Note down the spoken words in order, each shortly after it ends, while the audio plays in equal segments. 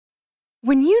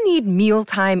When you need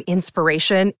mealtime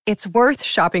inspiration, it's worth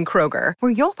shopping Kroger,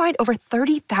 where you'll find over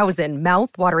 30,000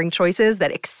 mouth-watering choices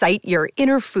that excite your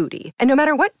inner foodie. And no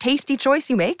matter what tasty choice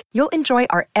you make, you'll enjoy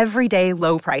our everyday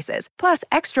low prices, plus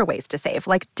extra ways to save,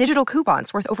 like digital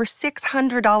coupons worth over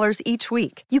 $600 each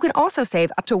week. You can also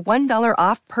save up to $1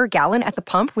 off per gallon at the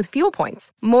pump with fuel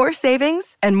points. More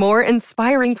savings and more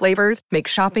inspiring flavors make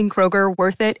shopping Kroger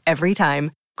worth it every time.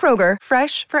 Kroger,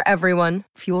 fresh for everyone.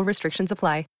 Fuel restrictions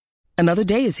apply. Another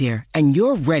day is here, and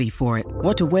you're ready for it.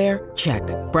 What to wear? Check.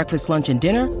 Breakfast, lunch, and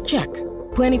dinner? Check.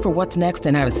 Planning for what's next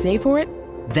and how to save for it?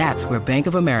 That's where Bank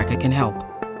of America can help.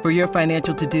 For your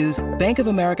financial to-dos, Bank of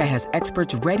America has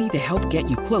experts ready to help get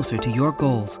you closer to your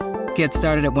goals. Get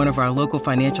started at one of our local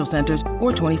financial centers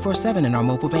or 24/7 in our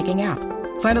mobile banking app.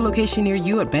 Find a location near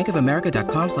you at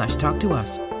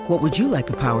bankofamerica.com/talktous. What would you like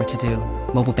the power to do?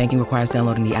 Mobile banking requires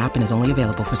downloading the app and is only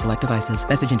available for select devices.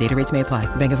 Message and data rates may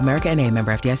apply. Bank of America N.A.,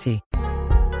 member FDIC.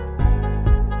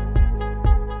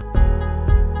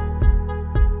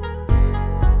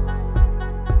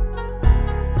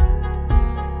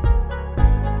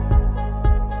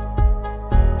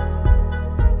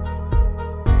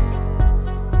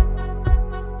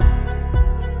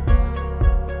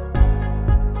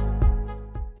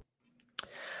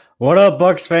 What up,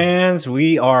 Bucs fans?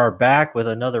 We are back with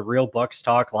another Real Bucs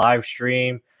Talk live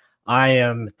stream. I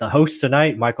am the host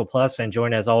tonight, Michael Plus, and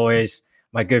joined as always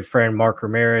my good friend Mark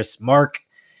Ramirez. Mark,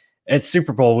 it's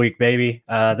Super Bowl week, baby.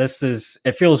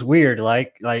 It feels weird,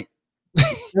 like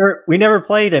we never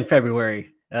played in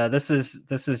February. This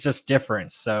is just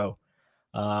different. So,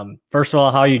 first of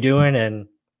all, how you doing? And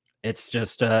it's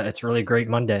really great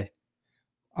Monday.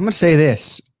 I'm gonna say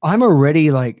this: I'm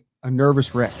already like a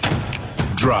nervous wreck.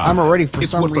 Drive. I'm already for it's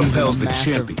some what reason propels a the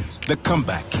massive champions, the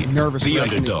comeback kids, nervous the wreck.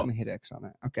 underdog. Let me hit X on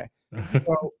that. Okay,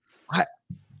 so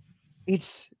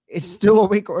it's still a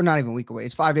week, or not even a week away.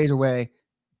 It's 5 days away,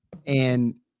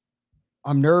 and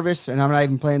I'm nervous, and I'm not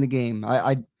even playing the game.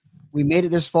 We made it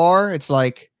this far. It's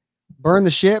like burn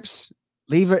the ships,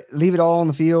 leave it all on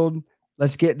the field.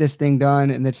 Let's get this thing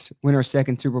done, and let's win our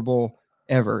second Super Bowl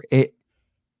ever.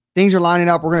 Things are lining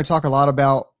up. We're going to talk a lot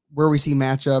about where we see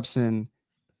matchups and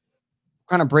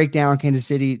kind of break down Kansas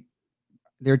City,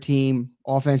 their team,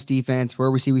 offense, defense,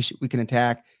 where we see we can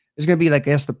attack. There's going to be, like,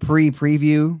 I guess, the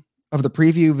preview of the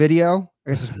preview video.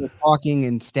 I guess it's talking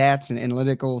and stats and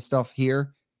analytical stuff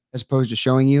here, as opposed to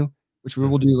showing you, which we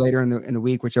will do later in the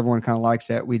week, which everyone kind of likes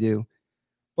that we do.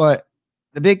 But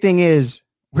the big thing is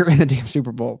we're in the damn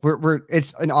Super Bowl.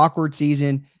 It's an awkward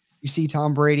season. You see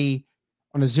Tom Brady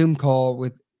on a Zoom call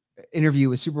with interview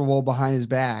with Super Bowl behind his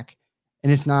back.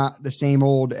 And it's not the same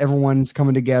old, everyone's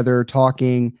coming together,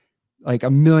 talking, like a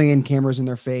million cameras in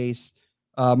their face.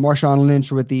 Marshawn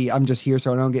Lynch with the I'm just here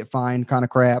so I don't get fined kind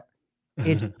of crap.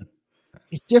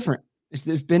 It's different.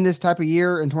 There's been this type of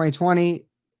year in 2020.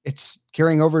 It's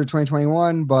carrying over to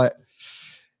 2021, but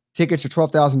tickets are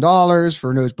 $12,000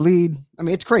 for a nosebleed. I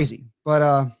mean, it's crazy. But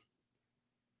other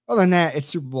than that, it's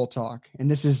Super Bowl talk. And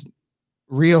this is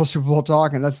real Super Bowl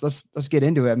talk. And let's get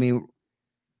into it. I mean,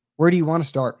 where do you want to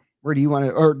start? Where do you want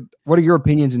to, or what are your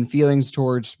opinions and feelings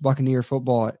towards Buccaneer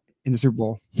football in the Super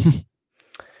Bowl?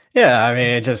 Yeah, I mean,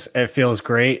 it feels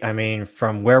great. I mean,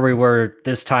 from where we were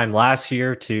this time last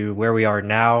year to where we are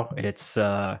now, it's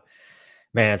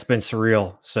it's been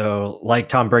surreal. So, like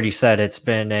Tom Brady said, it's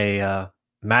been a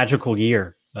magical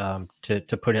year,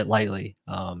 to put it lightly.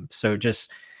 So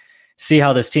just see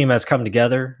how this team has come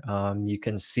together. You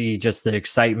can see just the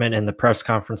excitement in the press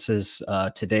conferences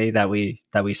today that we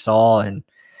saw, and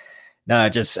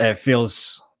it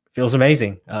feels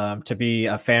amazing to be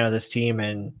a fan of this team.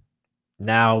 And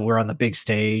now we're on the big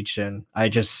stage, and I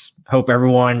just hope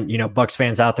everyone, Bucs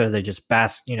fans out there, they just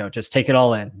bask, just take it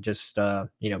all in, just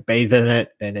bathe in it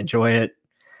and enjoy it.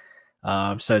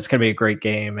 So it's gonna be a great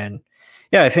game. And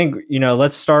yeah, I think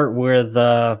let's start with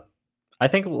our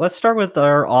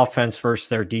offense versus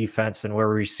their defense, and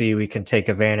where we see we can take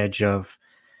advantage of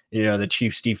the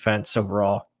Chiefs defense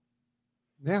overall.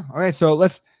 Yeah. All right. So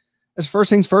let's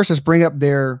first things first. Let's bring up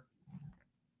their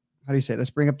Let's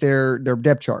bring up their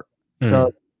depth chart.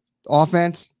 So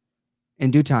offense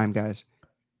in due time, guys.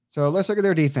 So let's look at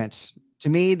their defense. To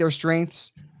me, their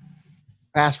strengths,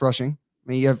 pass rushing. I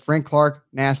mean, you have Frank Clark,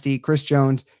 nasty. Chris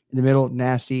Jones in the middle,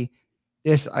 nasty.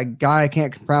 This guy, I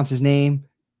can't pronounce his name.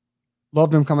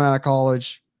 Loved him coming out of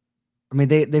college. I mean,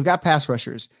 they've got pass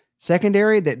rushers.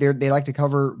 Secondary, they like to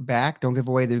cover back, don't give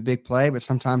away the big play, but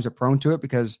sometimes they're prone to it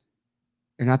because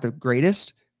they're not the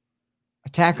greatest.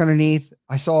 Attack underneath.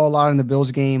 I saw a lot in the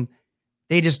Bills game.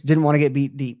 They just didn't want to get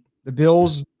beat deep. The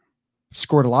Bills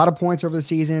scored a lot of points over the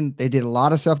season. They did a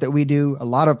lot of stuff that we do, a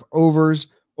lot of overs,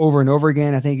 over and over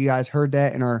again. I think you guys heard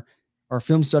that in our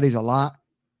film studies a lot.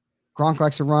 Gronk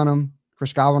likes to run them.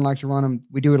 Chris Godwin likes to run them.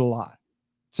 We do it a lot.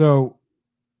 So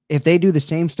if they do the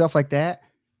same stuff like that,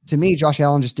 to me, Josh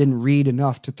Allen just didn't read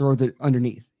enough to throw the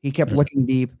underneath. He kept looking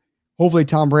deep. Hopefully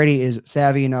Tom Brady is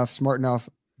savvy enough, smart enough,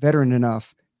 veteran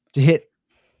enough to hit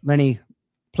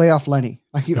playoff Lenny.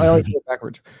 I always say it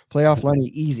backwards. Playoff Lenny,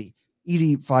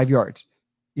 easy 5 yards.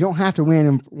 You don't have to win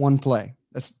in one play.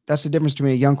 That's the difference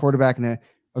between a young quarterback and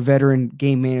a veteran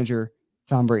game manager,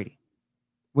 Tom Brady,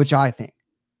 which I think.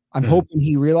 I'm hoping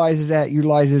he realizes that,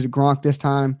 utilizes Gronk this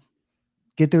time.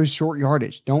 Get those short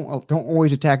yardage. Don't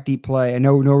always attack deep play. I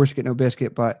know no risk it, no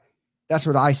biscuit, but that's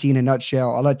what I see in a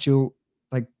nutshell. I'll let you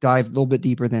dive a little bit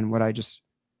deeper than what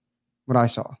I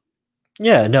saw.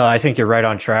 Yeah, no, I think you're right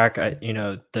on track.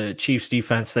 The Chiefs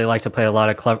defense, they like to play a lot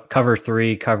of cover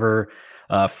 3, cover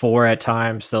 4 at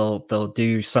times. They'll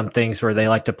do some things where they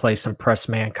like to play some press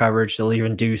man coverage. They'll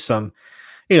even do some,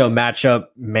 matchup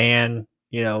man,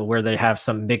 where they have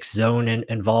some mixed zone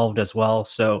involved as well.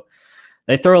 So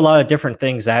they throw a lot of different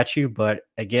things at you. But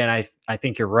again, I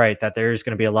think you're right that there's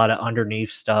going to be a lot of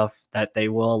underneath stuff that they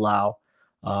will allow.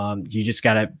 You just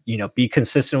got to, be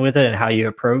consistent with it and how you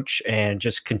approach and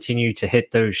just continue to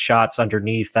hit those shots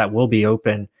underneath that will be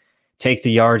open, take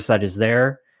the yards that is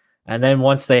there. And then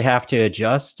once they have to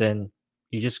adjust, and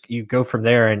you go from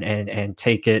there and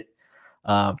take it,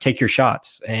 take your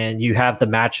shots, and you have the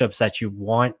matchups that you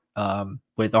want,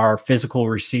 with our physical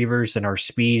receivers and our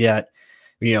speed at,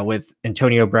 with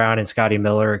Antonio Brown and Scotty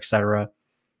Miller, et cetera.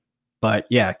 But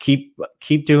yeah, keep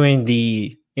doing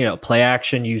the, play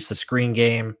action, use the screen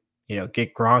game,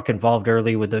 get Gronk involved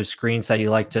early with those screens that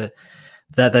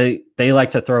they like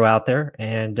to throw out there.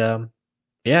 And and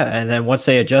then once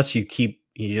they adjust, you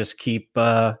just keep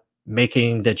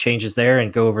making the changes there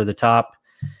and go over the top,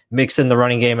 mix in the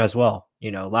running game as well.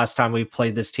 Last time we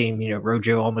played this team,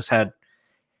 Rojo almost had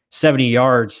 70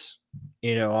 yards,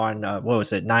 on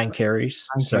 9 carries.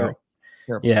 So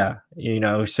yeah,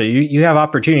 so you have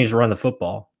opportunities to run the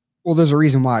football. Well, there's a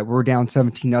reason why we're down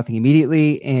 17-0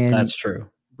 immediately. And that's true.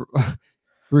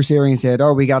 Bruce Arians said,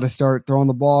 we got to start throwing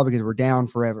the ball because we're down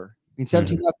forever. I mean,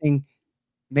 17-0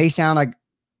 may sound like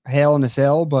hell in a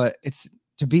cell, but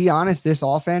to be honest, this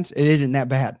offense, it isn't that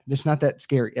bad. It's not that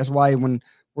scary. That's why when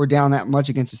we're down that much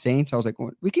against the Saints, I was like,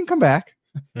 well, we can come back.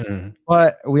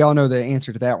 But we all know the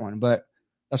answer to that one. But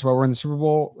that's why we're in the Super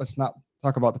Bowl. Let's not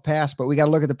talk about the past, but we got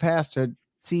to look at the past to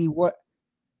see what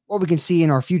we can see in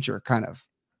our future, kind of.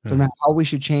 So how we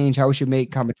should change, how we should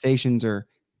make compensations or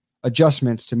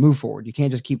adjustments to move forward. You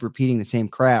can't just keep repeating the same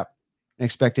crap and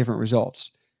expect different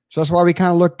results. So that's why we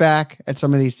kind of look back at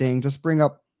some of these things. Let's bring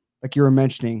up, like you were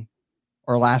mentioning,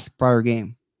 our last prior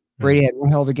game. Brady had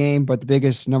one hell of a game, but the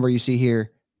biggest number you see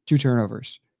here, 2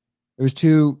 turnovers. It was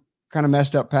 2 kind of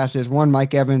messed up passes. One,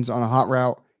 Mike Evans on a hot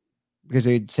route because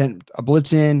they sent a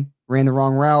blitz in, ran the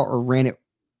wrong route or ran it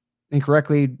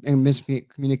incorrectly, and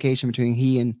miscommunication between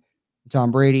he and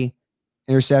Tom Brady,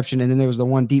 interception. And then there was the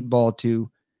one deep ball to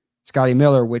Scotty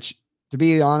Miller, which, to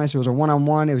be honest, it was a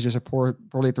one-on-one. It was just a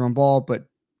poorly thrown ball, but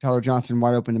Tyler Johnson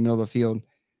wide open in the middle of the field.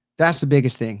 That's the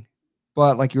biggest thing.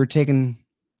 But like you were taking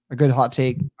a good hot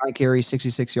take, 9 carries,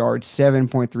 66 yards,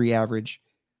 7.3 average.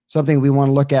 Something we want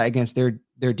to look at against their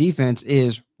defense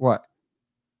is what?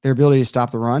 Their ability to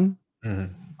stop the run.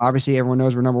 Obviously, everyone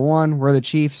knows we're number 1. We're the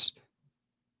Chiefs.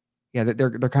 Yeah,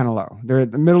 they're kind of low. They're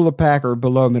at the middle of the pack or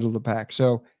below middle of the pack.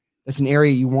 So that's an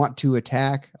area you want to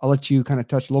attack. I'll let you kind of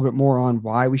touch a little bit more on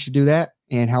why we should do that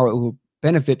and how it will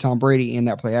benefit Tom Brady in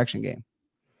that play action game.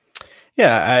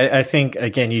 Yeah, I think,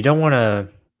 again, you don't want to,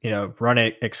 run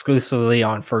it exclusively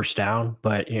on first down,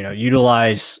 but,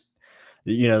 utilize,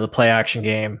 the play action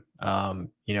game,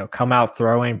 come out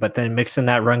throwing, but then mix in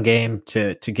that run game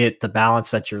to get the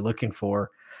balance that you're looking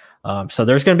for. So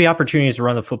there's going to be opportunities to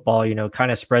run the football,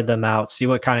 kind of spread them out, see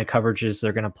what kind of coverages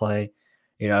they're going to play.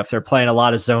 If they're playing a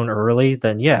lot of zone early,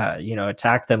 then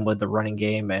attack them with the running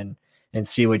game and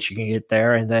see what you can get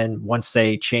there. And then once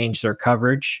they change their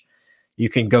coverage, you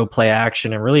can go play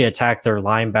action and really attack their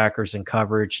linebackers in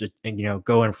coverage and,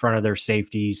 go in front of their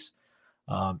safeties.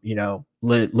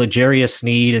 L'Jarius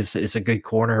Sneed is a good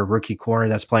corner, a rookie corner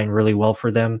that's playing really well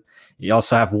for them. You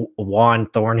also have Juan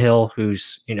Thornhill,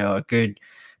 who's, a good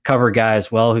cover guy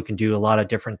as well, who can do a lot of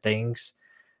different things.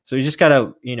 So you just got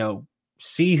to,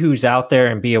 see who's out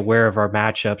there and be aware of our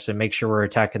matchups and make sure we're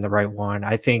attacking the right one.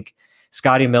 I think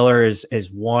Scotty Miller is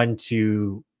one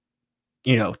to,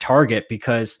 target,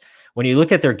 because when you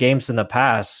look at their games in the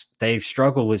past, they've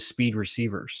struggled with speed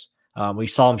receivers. We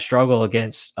saw him struggle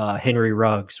against Henry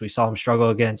Ruggs. We saw him struggle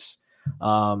against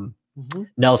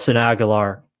Nelson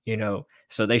Aguilar.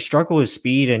 So they struggle with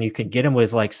speed, and you can get them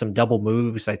with like some double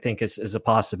moves, I think is a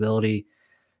possibility.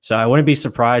 So I wouldn't be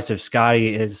surprised if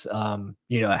Scotty is,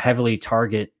 a heavily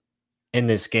target in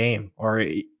this game, or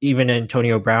even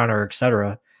Antonio Brown or et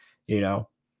cetera, you know.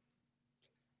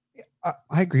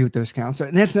 I agree with those counts.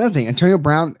 And that's another thing. Antonio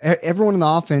Brown, everyone in the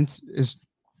offense is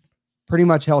pretty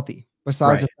much healthy,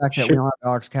 besides Right. the fact that we don't have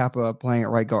Alex Kappa playing at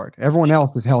right guard. Everyone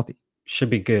else is healthy. Should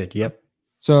be good. Yep.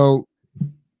 So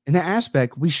in that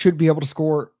aspect, we should be able to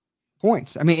score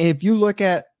points. I mean, if you look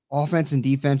at offense and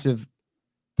defensive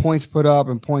points put up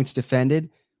and points defended,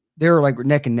 they're like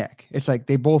neck and neck. It's like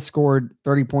they both scored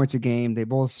 30 points a game. They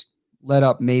both let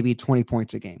up maybe 20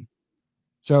 points a game.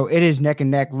 So it is neck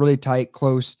and neck, really tight,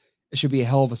 close. It should be a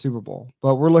hell of a Super Bowl.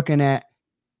 But we're looking at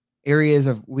areas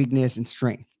of weakness and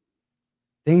strength.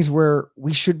 Things where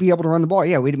we should be able to run the ball.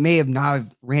 Yeah, we may have not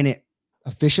have ran it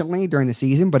efficiently during the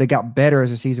season, but it got better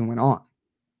as the season went on.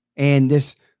 And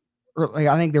this, like,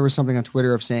 I think there was something on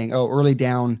Twitter of saying, "Oh, early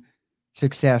down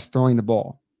success throwing the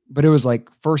ball," but it was like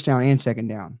first down and second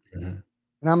down. Mm-hmm.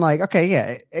 And I'm like, okay,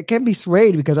 yeah, it can be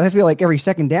swayed because I feel like every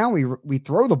second down we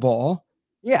throw the ball,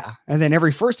 yeah, and then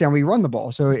every first down we run the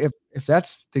ball. So if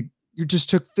that's you just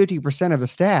took 50% of the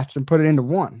stats and put it into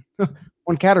one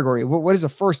category. What is a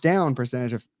first down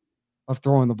percentage of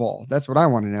throwing the ball? That's what I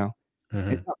want to know.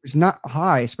 Mm-hmm. It's not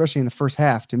high, especially in the first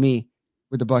half to me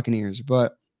with the Buccaneers,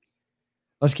 but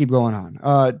let's keep going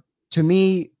on. To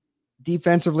me,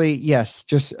 defensively, yes,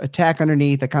 just attack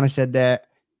underneath. I kind of said that.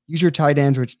 Use your tight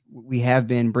ends, which we have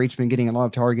been. Brate's been getting a lot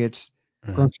of targets.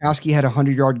 Mm-hmm. Gronkowski had a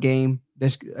 100-yard game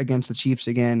this against the Chiefs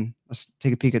again. Let's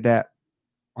take a peek at that.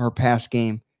 Our past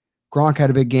game. Gronk had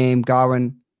a big game.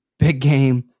 Godwin, big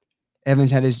game.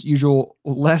 Evans had his usual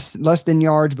less than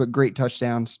yards, but great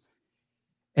touchdowns.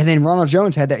 And then Ronald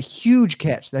Jones had that huge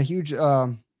catch,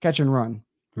 catch and run.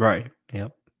 Right.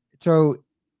 Yep. So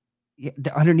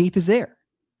the underneath is there.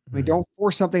 I mean, don't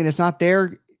force something that's not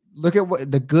there. Look at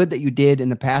what the good that you did in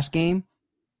the past game,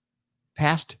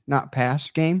 and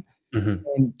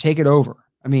take it over.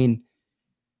 I mean,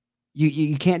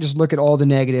 you can't just look at all the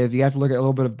negative. You have to look at a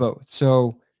little bit of both.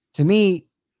 So to me,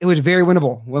 it was very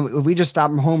winnable. If we just stop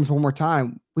Mahomes one more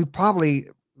time, we probably,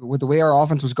 with the way our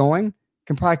offense was going,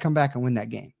 can probably come back and win that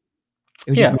game.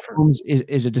 It was Mahomes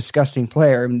is a disgusting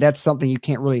player. I mean, that's something you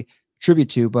can't really attribute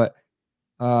to. But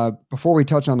before we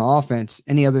touch on the offense,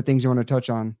 any other things you want to touch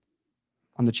on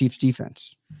the Chiefs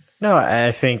defense? No,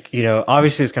 I think,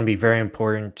 obviously it's going to be very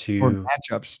important to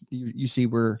matchups. You see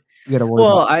where you got to worry.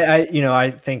 Well,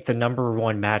 I think the number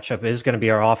one matchup is going to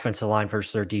be our offensive line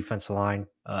versus their defensive line.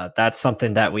 That's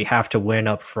something that we have to win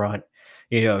up front,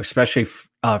 especially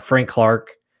Frank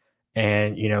Clark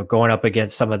and, going up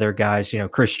against some of their guys.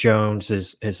 Chris Jones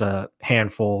is a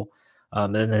handful.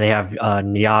 And then they have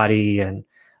Niati and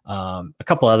a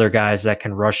couple other guys that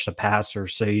can rush the passer.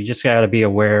 So you just got to be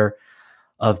aware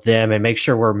of them and make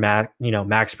sure we're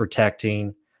max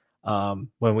protecting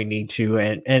when we need to,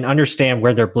 and understand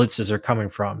where their blitzes are coming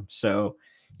from. So,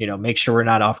 make sure we're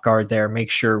not off guard there.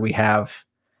 Make sure we have,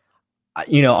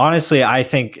 honestly, I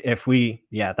think that's going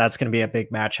to be a big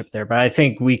matchup there, but I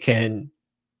think we can,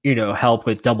 help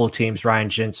with double teams, Ryan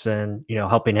Jensen,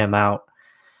 helping him out.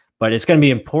 But it's going to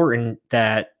be important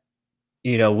that,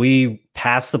 we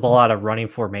pass the ball out of running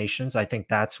formations. I think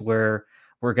that's where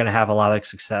we're going to have a lot of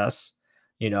success.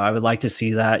 I would like to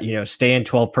see that, stay in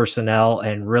 12 personnel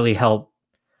and really help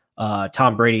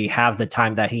Tom Brady have the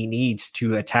time that he needs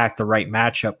to attack the right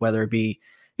matchup, whether it be,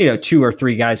 2 or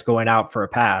 3 guys going out for a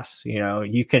pass.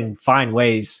 You can find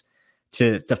ways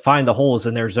to find the holes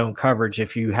in their zone coverage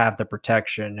if you have the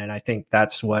protection. And I think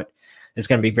that's what is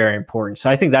going to be very important. So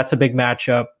I think that's a big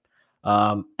matchup.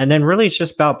 And then really it's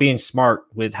just about being smart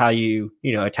with how you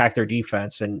attack their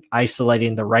defense and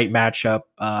isolating the right matchup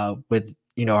with,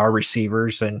 our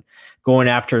receivers and going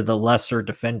after the lesser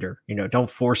defender. Don't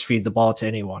force feed the ball to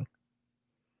anyone.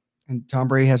 And Tom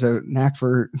Brady has a knack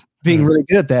for being really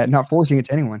good at that, not forcing it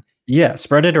to anyone. Yeah,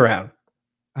 spread it around.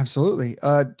 Absolutely.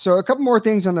 So a couple more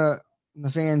things on the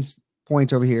fans'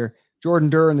 points over here. Jordan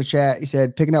Durr in the chat, he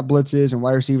said picking up blitzes and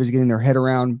wide receivers getting their head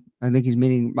around. I think he's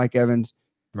meaning Mike Evans.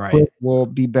 Right. Quick will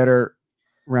be better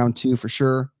round 2 for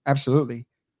sure. Absolutely.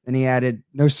 And he added,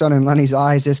 no sun in Lenny's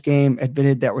eyes this game.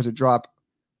 Admitted that was a drop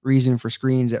reason for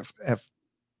screens at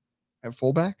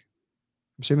fullback.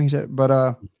 I'm assuming he said, but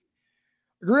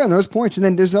agree on those points. And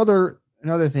then there's another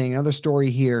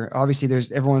story here. Obviously,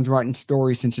 everyone's writing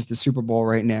stories since it's the Super Bowl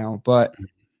right now. But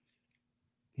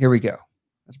here we go.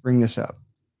 Let's bring this up.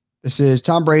 This is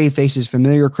Tom Brady faces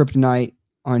familiar kryptonite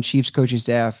on Chiefs coaching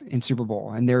staff in Super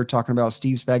Bowl, and they were talking about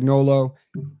Steve Spagnuolo.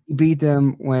 He beat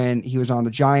them when he was on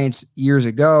the Giants years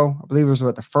ago. I believe it was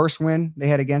the first win they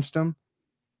had against them.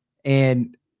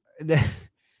 And this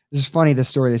is funny, the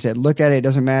story. They said, look at it. It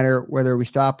doesn't matter whether we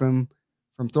stop him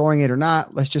from throwing it or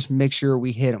not. Let's just make sure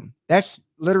we hit him. That's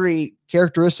literally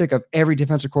characteristic of every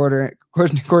defensive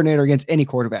coordinator against any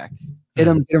quarterback. Hit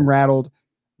him, get him rattled,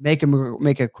 make him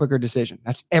make a quicker decision.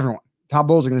 That's everyone. Todd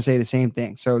Bowles are going to say the same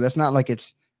thing. So that's not like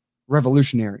it's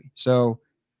revolutionary. So,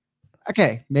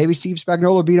 okay, maybe Steve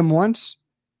Spagnuolo beat him once.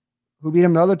 Who beat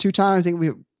him the other 2 times? I think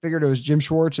we figured it was Jim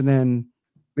Schwartz, and then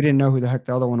we didn't know who the heck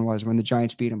the other one was when the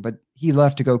Giants beat him. But he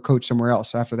left to go coach somewhere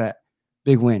else after that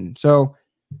big win. So,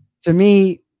 to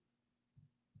me,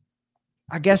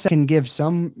 I guess I can give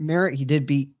some merit. He did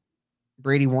beat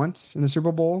Brady once in the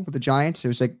Super Bowl with the Giants. It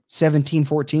was like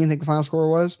 17-14, I think the final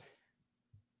score was.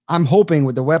 I'm hoping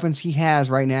with the weapons he has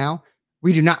right now,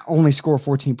 we do not only score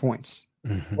 14 points.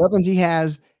 Weapons he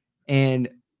has and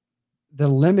the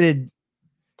limited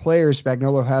players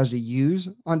Spagnuolo has to use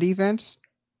on defense.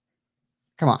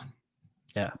 Come on.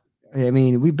 Yeah. I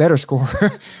mean, we better score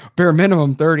bare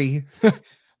minimum 30.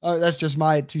 That's just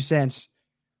my 2 cents.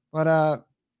 But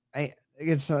I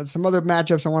guess some other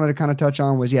matchups I wanted to kind of touch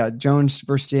on was, Jones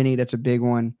versus Finney. That's a big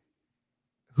one.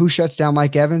 Who shuts down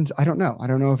Mike Evans? I don't know. I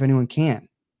don't know if anyone can.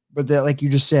 But that, like you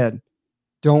just said,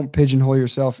 don't pigeonhole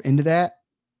yourself into that.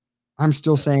 I'm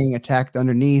still saying attack the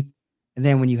underneath. And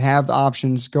then when you have the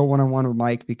options, go one-on-one with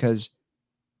Mike, because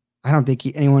I don't think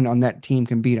anyone on that team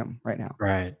can beat him right now.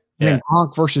 Right. And then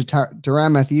Gronk versus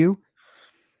Tyrann Mathieu.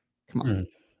 Come on.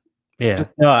 Yeah.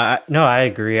 I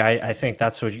agree. I think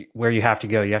that's where you have to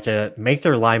go. You have to make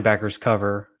their linebackers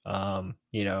cover,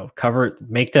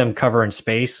 make them cover in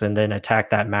space and then attack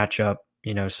that matchup.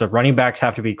 So running backs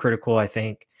have to be critical. I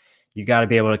think you got to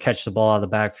be able to catch the ball out of the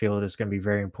backfield. It's going to be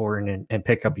very important and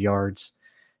pick up yards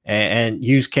and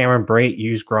use Cameron Brate,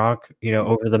 use Gronk,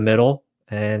 over the middle.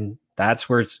 And that's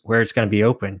where it's going to be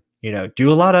open.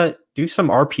 Do some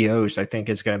RPOs. I think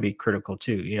is going to be critical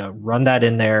too. Run that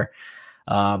in there,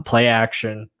 play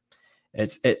action.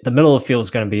 The middle of the field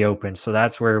is going to be open. So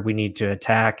that's where we need to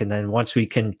attack. And then once we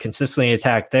can consistently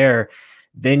attack there,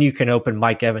 then you can open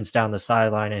Mike Evans down the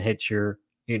sideline and hit your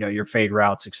fade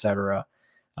routes, etc.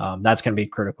 That's going to be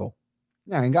critical.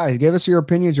 Yeah. And guys, give us your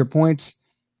opinions, your points,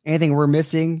 anything we're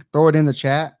missing, throw it in the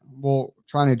chat. We'll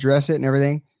try and address it and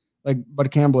everything. Like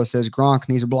Bud Campbell says, Gronk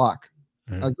needs a block.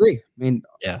 I agree. I mean,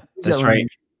 this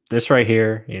right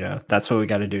here, that's what we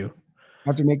got to do.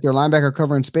 Have to make their linebacker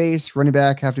cover in space. Running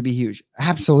back have to be huge.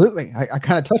 Absolutely. I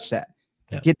kind of touched that.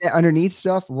 Yeah. Get that underneath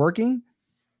stuff working.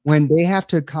 When they have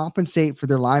to compensate for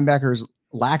their linebackers'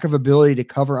 lack of ability to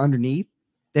cover underneath,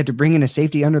 they have to bring in a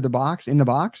safety in the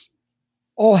box.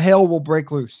 All hell will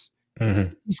break loose.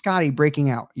 Scotty breaking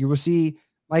out. You will see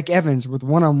Mike Evans with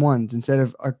one-on-ones instead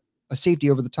of a safety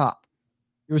over the top.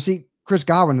 You will see Chris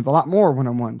Godwin with a lot more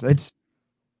one-on-ones.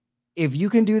 If you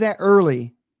can do that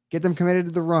early, get them committed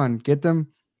to the run, get them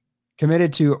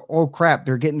committed to, oh crap,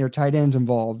 they're getting their tight ends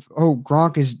involved. Oh,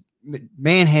 Gronk is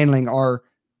manhandling our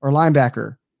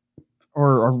linebacker,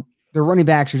 or their running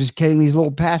backs are just getting these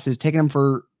little passes, taking them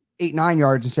for 8-9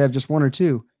 yards instead of just 1 or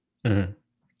 2.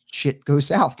 Shit goes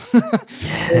south.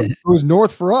 It goes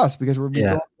north for us because we're being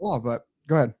thrown the ball. But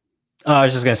go ahead. I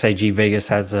was just going to say G Vegas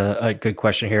has a good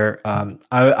question here.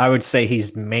 I would say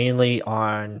he's mainly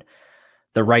on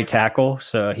the right tackle,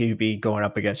 so he would be going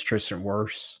up against Tristan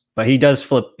Wirfs. But he does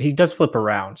flip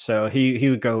around, so he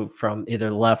would go from either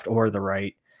the left or the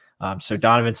right. So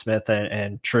Donovan Smith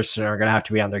and Tristan are going to have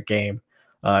to be on their game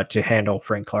to handle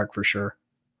Frank Clark for sure.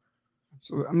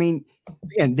 So I mean,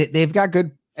 again, they've got good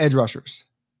edge rushers,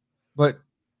 but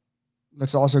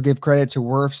let's also give credit to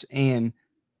Wirfs and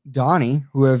Donnie,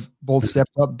 who have both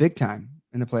stepped up big time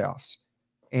in the playoffs.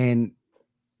 And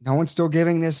no one's still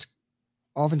giving this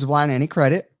offensive line any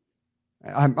credit.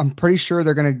 I'm pretty sure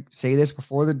they're going to say this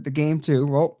before the game too.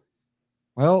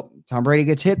 Well, Tom Brady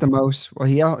gets hit the most. Well,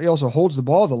 he also holds the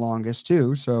ball the longest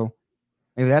too. So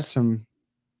maybe that's some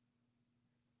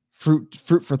fruit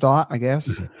for thought, I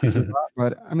guess.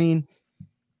 But I mean,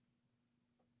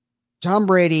 Tom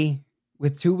Brady,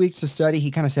 with 2 weeks to study,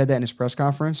 he kind of said that in his press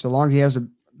conference. So long as he has the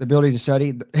ability to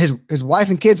study, his wife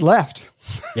and kids left.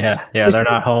 Yeah, they're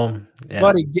not home. Yeah.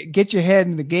 Buddy, get your head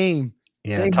in the game.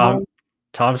 Yeah,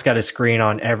 Tom's got a screen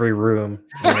on every room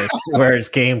where it's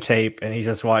game tape, and he's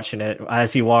just watching it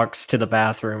as he walks to the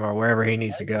bathroom or wherever he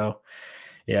needs to go.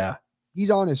 Yeah. He's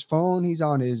on his phone. He's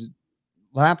on his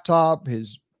laptop,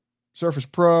 his Surface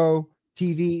Pro,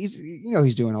 TV.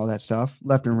 He's doing all that stuff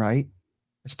left and right,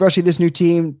 especially this new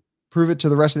team. Prove it to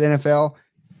the rest of the NFL,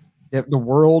 the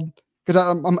world.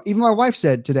 because even my wife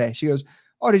said today, she goes,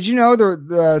 "Oh, did you know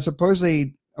the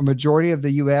supposedly a majority of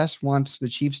the U.S. wants the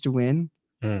Chiefs to win?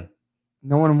 Mm.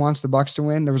 No one wants the Bucs to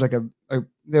win." There was like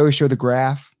they always show the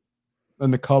graph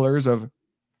and the colors of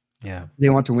they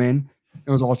want to win.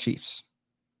 It was all Chiefs.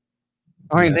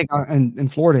 I don't even think in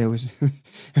Florida it was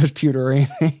it was pewter or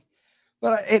anything,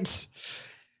 but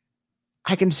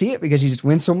I can see it because he just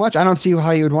wins so much. I don't see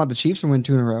how you would want the Chiefs to win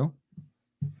 2 in a row.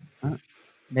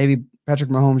 Maybe Patrick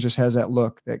Mahomes just has that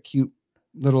look, that cute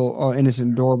little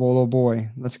innocent, adorable little boy.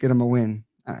 Let's get him a win.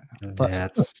 I don't know. But,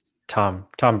 it's Tom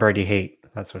Brady hate.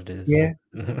 That's what it is. Yeah.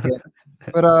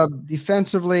 But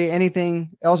defensively, anything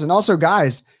else? And also,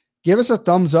 guys, give us a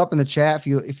thumbs up in the chat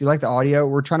if you like the audio.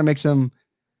 We're trying to make some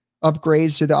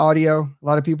upgrades to the audio. A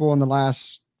lot of people in the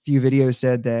last few videos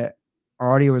said that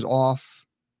our audio is off.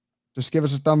 Just give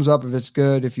us a thumbs up if it's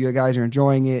good. If you guys are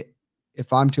enjoying it.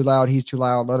 If I'm too loud, he's too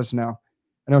loud, let us know.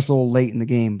 I know it's a little late in the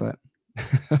game, but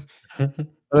let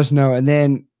us know. And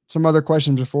then some other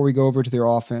questions before we go over to their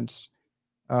offense.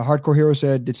 Hardcore Hero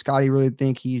said, did Scotty really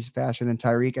think he's faster than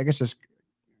Tyreek? I guess that's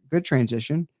a good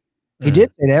transition. He did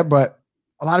say that, but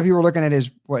a lot of people were looking at his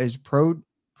pro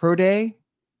day.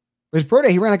 His pro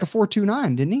day, he ran like a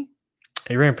 4.29, didn't he?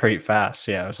 He ran pretty fast.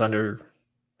 Yeah, it was under,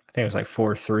 I think it was like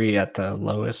 4.3 at the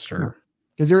lowest, or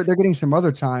because they're getting some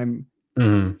other time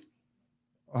on,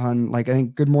 like, I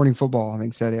think Good Morning Football, I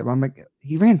think said it. But I'm like,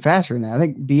 he ran faster than that. I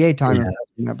think BA time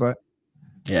that, but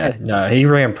no, he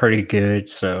ran pretty good.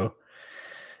 So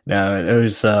no, it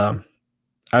was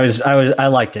I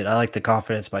liked it. I liked the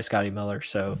confidence by Scotty Miller.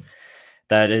 So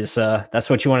that's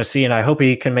what you want to see, and I hope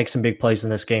he can make some big plays in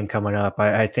this game coming up.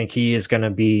 I think he's going to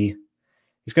be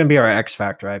our X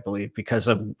factor, I believe, because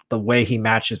of the way he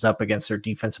matches up against their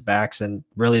defensive backs, and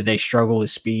really they struggle with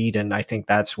speed, and I think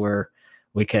that's where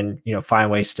we can, find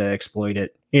ways to exploit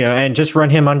it, and just run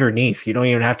him underneath. You don't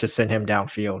even have to send him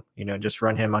downfield, just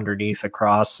run him underneath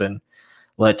across and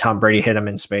let Tom Brady hit him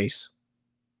in space.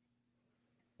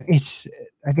 It's,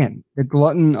 again, the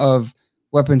glutton of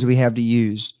weapons we have to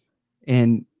use,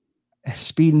 and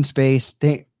speed and space,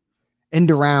 end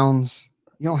rounds.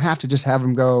 You don't have to just have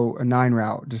him go a 9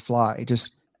 route, just fly,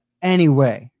 just any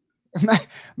way.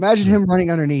 Imagine him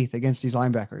running underneath against these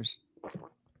linebackers.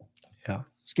 Yeah.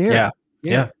 Scary.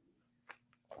 Yeah.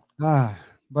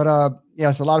 But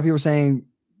yes, a lot of people saying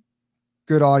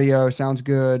good audio, sounds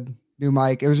good. New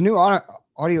mic. It was a new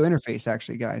audio interface,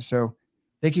 actually, guys. So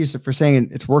thank you for saying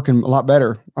it's working a lot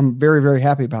better. I'm very, very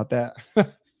happy about that.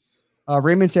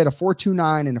 Raymond said a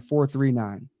 4.29 and a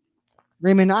 4.39.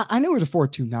 Raymond, I knew it was a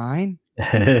 4.29.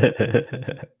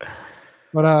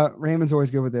 But Raymond's always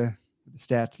good with the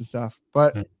stats and stuff.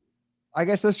 But I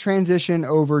guess let's transition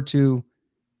over to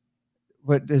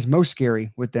what is most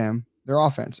scary with them, their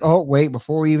offense. Oh, wait,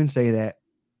 before we even say that,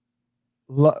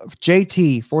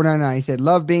 JT 499, he said,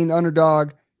 love being the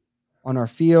underdog on our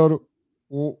field.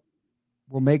 Will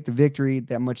make the victory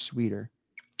that much sweeter.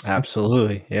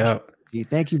 Absolutely. Yeah.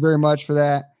 Thank you very much for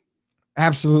that.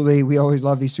 Absolutely. We always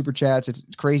love these super chats. It's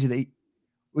crazy that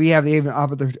we have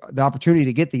the opportunity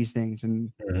to get these things,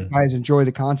 and you guys enjoy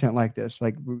the content like this.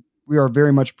 Like, we are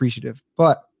very much appreciative,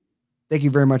 but thank you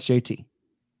very much, JT.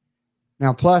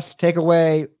 Now, plus take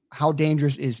away, how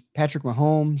dangerous is Patrick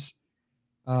Mahomes?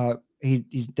 He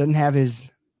doesn't have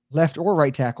his left or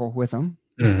right tackle with him.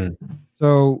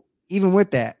 So even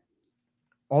with that,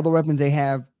 all the weapons they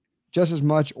have just as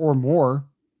much or more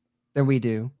than we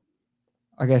do.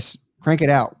 I guess crank it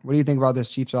out. What do you think about this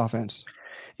Chiefs offense?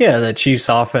 Yeah, the Chiefs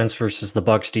offense versus the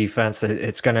Bucs defense.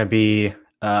 It's going to be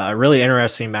a really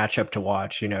interesting matchup to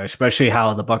watch, especially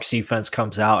how the Bucs defense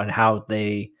comes out and how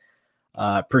they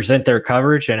present their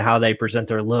coverage and how they present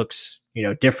their looks,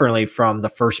 differently from the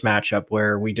first matchup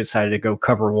where we decided to go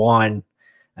cover one.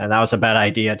 And that was a bad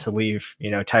idea to leave,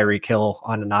 Tyreek Hill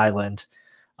on an island,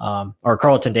 or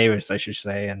Carlton Davis, I should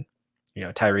say. And,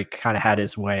 Tyreek kind of had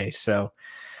his way. So,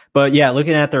 but yeah,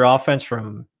 looking at their offense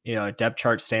from, a depth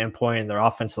chart standpoint and their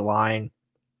offensive line.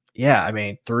 Yeah. I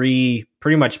mean, pretty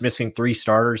much missing 3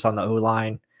 starters on the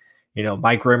O-line.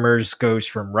 Mike Rimmers goes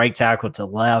from right tackle to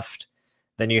left.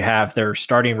 Then you have their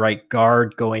starting right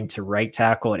guard going to right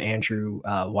tackle and Andrew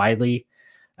Wiley.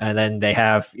 And then they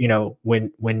have,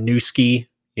 Winooski,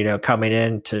 coming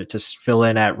in to fill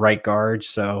in at right guard.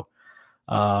 So,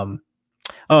 and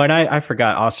I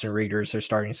forgot Austin Reeder is their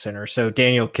starting center. So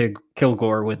Daniel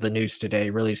Kilgore with the news today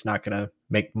really is not going to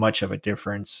make much of a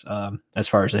difference as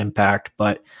far as impact.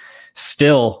 But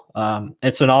still,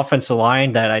 it's an offensive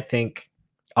line that I think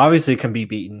obviously can be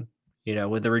beaten.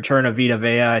 With the return of Vita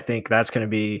Vea, I think that's going to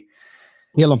be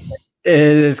kill him.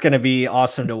 It's going to be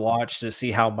awesome to watch, to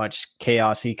see how much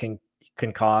chaos he can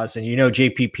can cause. And,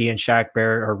 JPP and Shaq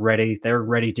Barrett are ready. They're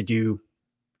ready to do,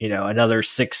 another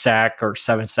 6-sack or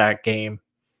 7-sack game.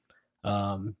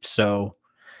 So,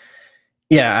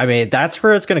 yeah, I mean, that's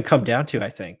where it's going to come down to, I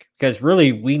think, because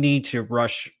really we need to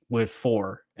rush with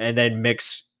 4 and then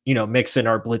mix in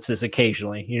our blitzes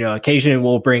occasionally. Occasionally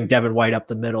we'll bring Devin White up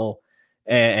the middle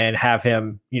and have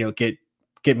him, get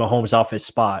Mahomes off his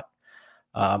spot.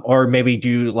 Or maybe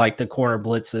do like the corner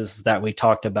blitzes that we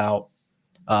talked about.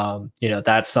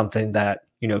 That's something that,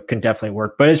 can definitely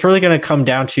work. But it's really going to come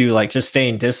down to like just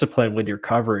staying disciplined with your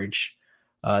coverage.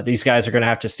 These guys are going to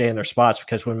have to stay in their spots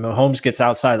because when Mahomes gets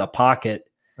outside the pocket,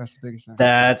 that's the biggest thing.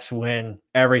 That's when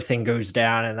everything goes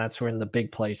down, and that's when the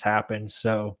big plays happen.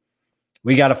 So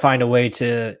we got to find a way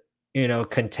to,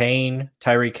 contain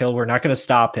Tyreek Hill. We're not going to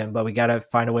stop him, but we got to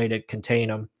find a way to contain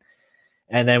him.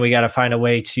 And then we got to find a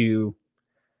way to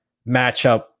match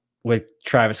up with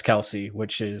Travis Kelce,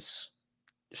 which is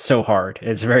so hard.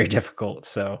 It's very difficult.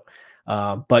 So,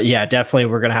 but yeah, definitely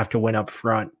we're going to have to win up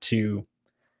front to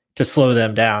slow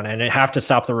them down and have to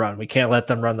stop the run. We can't let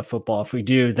them run the football. If we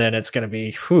do, then it's going to be,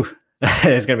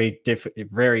 it's going to be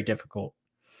very difficult.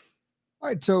 All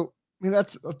right. So, I mean,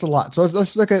 that's a lot. So let's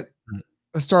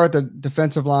start at the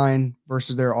defensive line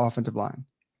versus their offensive line.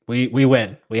 We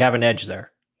win. We have an edge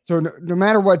there. So no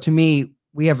matter what, to me,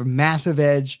 we have a massive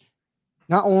edge,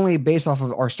 not only based off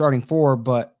of our starting 4,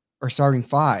 but our starting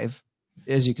 5,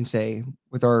 as you can say,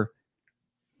 with our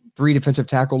 3 defensive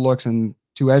tackle looks and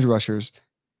 2 edge rushers.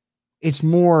 It's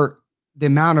more the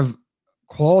amount of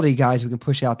quality guys we can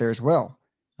push out there as well.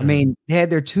 I mean, they had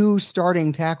their 2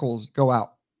 starting tackles go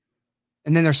out,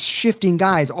 and then they're shifting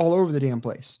guys all over the damn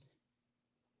place.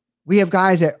 We have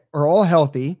guys that are all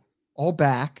healthy, all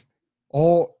back,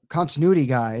 all continuity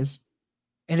guys.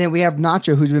 And then we have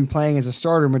Nacho, who's been playing as a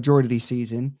starter majority of the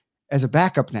season, as a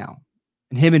backup now.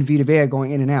 And him and Vita Vea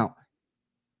going in and out.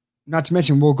 Not to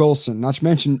mention Will Golson, not to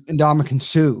mention Ndamukong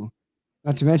Suh,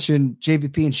 not to mention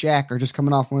JPP and Shaq are just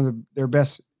coming off one of their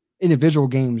best individual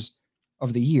games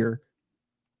of the year.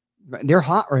 They're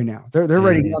hot right now. They're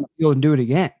ready to get on the field and do it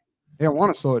again. They don't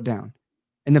want to slow it down.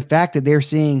 And the fact that they're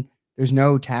seeing there's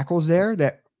no tackles there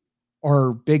that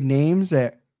are big names,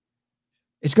 that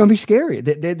it's going to be scary.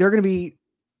 They're going to be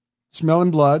smelling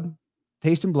blood,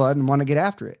 tasting blood, and want to get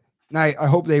after it. And I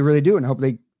hope they really do, and I hope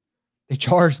they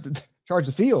charge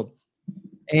the field.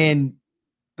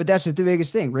 But that's the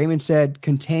biggest thing. Raymond said,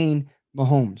 contain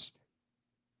Mahomes.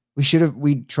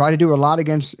 We tried to do a lot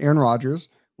against Aaron Rodgers.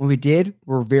 When we did,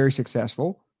 we were very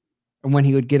successful. And when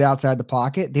he would get outside the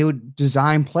pocket, they would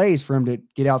design plays for him to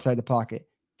get outside the pocket.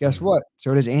 Guess what?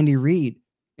 So does Andy Reid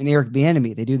and Eric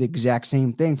Bieniemy. They do the exact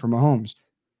same thing for Mahomes.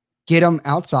 Get him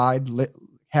outside,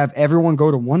 have everyone go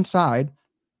to one side,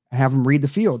 and have him read the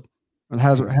field, and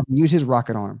have him use his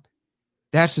rocket arm.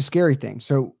 That's the scary thing.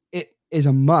 So it is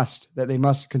a must that they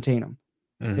must contain him.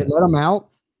 They let him out.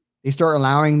 They start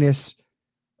allowing this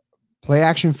play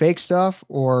action fake stuff,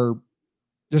 or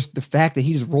just the fact that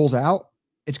he just rolls out.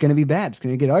 It's going to be bad. It's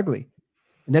going to get ugly.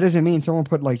 And that doesn't mean someone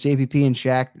put like JPP and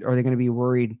Shaq, are they going to be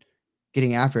worried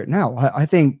getting after it? No, I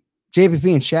think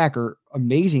JPP and Shaq are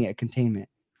amazing at containment,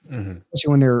 especially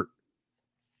when they're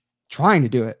trying to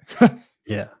do it.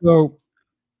 Yeah. So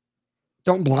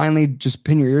don't blindly just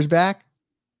pin your ears back.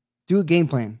 Do a game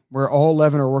plan where all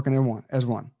 11 are working as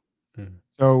one.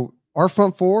 So our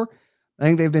front 4, I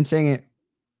think they've been saying it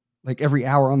like every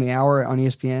hour on the hour on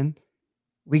ESPN.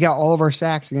 We got all of our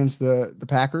sacks against the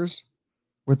Packers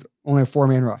with only a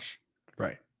 4-man rush.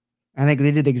 Right. I think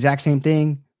they did the exact same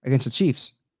thing against the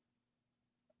Chiefs.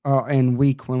 In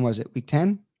when was it? Week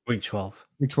 10? Week 12.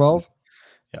 Week 12?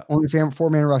 Yeah. Only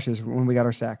 4-man rushes when we got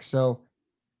our sacks. So,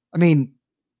 I mean,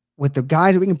 with the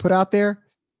guys that we can put out there,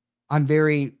 I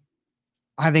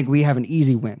think we have an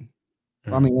easy win.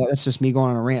 I mean, that's just me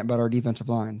going on a rant about our defensive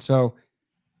line. So,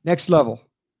 next level.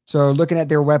 So, looking at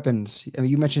their weapons, I mean,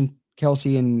 you mentioned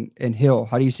Kelce and Hill.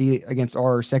 How do you see it against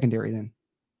our secondary then?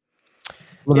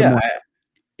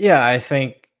 I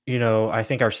think, I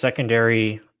think our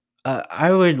secondary,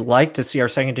 I would like to see our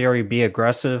secondary be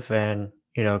aggressive and,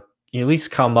 at least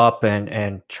come up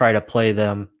and try to play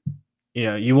them.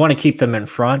 You want to keep them in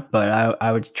front, but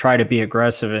I would try to be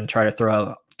aggressive and try to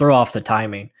throw off the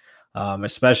timing,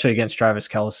 especially against Travis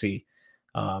Kelce.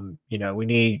 We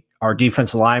need our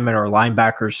defensive linemen or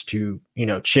linebackers to,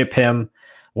 chip him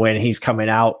when he's coming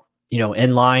out,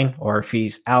 in line, or if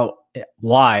he's out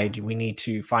wide, we need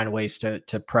to find ways to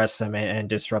press him and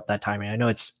disrupt that timing. I know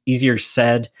it's easier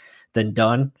said than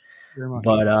done,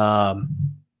 but,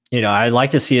 I'd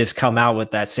like to see us come out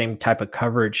with that same type of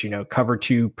coverage, cover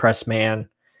 2, press man,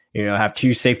 have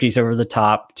 2 safeties over the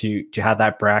top to have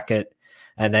that bracket.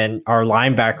 And then our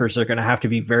linebackers are going to have to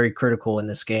be very critical in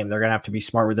this game. They're going to have to be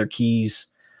smart with their keys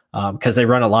because they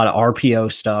run a lot of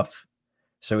RPO stuff.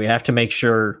 So we have to make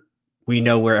sure we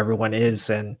know where everyone is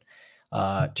and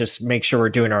just make sure we're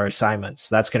doing our assignments.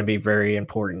 That's going to be very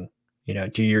important.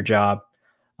 Do your job.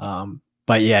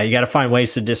 But yeah, you got to find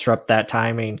ways to disrupt that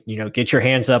timing. Get your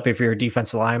hands up if you're a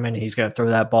defensive lineman. He's going to throw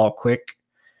that ball quick.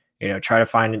 Try to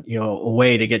find a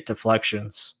way to get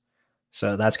deflections.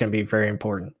 So that's going to be very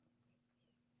important.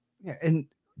 Yeah, and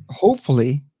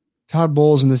hopefully Todd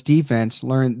Bowles and this defense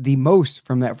learned the most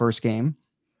from that first game.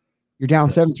 You're down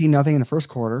 17-0 in the first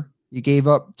quarter. You gave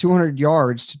up 200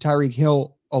 yards to Tyreek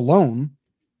Hill alone.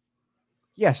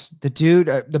 Yes,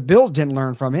 the Bills didn't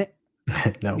learn from it.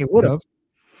 No, it would have.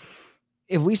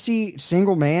 If we see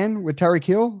single man with Tyreek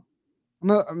Hill, I'm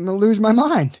gonna lose my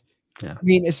mind. Yeah. I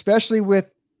mean, especially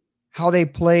with how they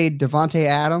played Devontae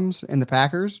Adams and the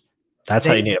Packers. That's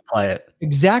how you need to play it.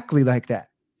 Exactly like that.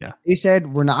 Yeah. They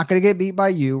said, we're not going to get beat by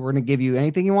you. We're going to give you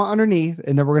anything you want underneath,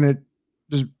 and then we're going to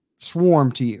just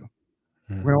swarm to you.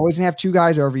 We're going to always have two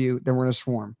guys over you, then we're going to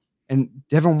swarm. And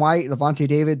Devin White, Levante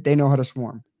David, they know how to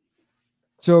swarm.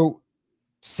 So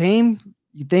same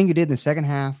thing you did in the second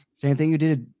half, same thing you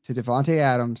did to Devontae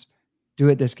Adams, do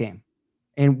it this game.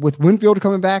 And with Winfield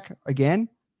coming back again,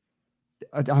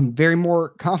 I'm very more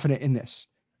confident in this.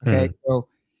 Okay. So,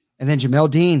 and then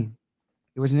Jamel Dean,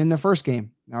 he wasn't in the first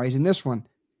game. Now he's in this one.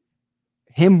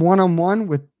 Him one-on-one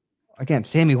with, again,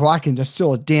 Sammy Watkins, just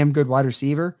still a damn good wide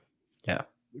receiver. Yeah.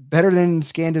 Better than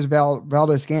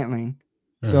Valdez-Scantling.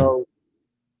 So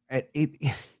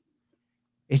it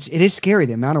is scary,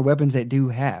 the amount of weapons they do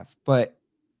have. But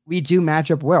we do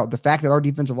match up well. The fact that our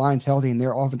defensive line is healthy and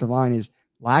their offensive line is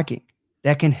lacking,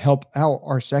 that can help out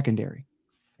our secondary.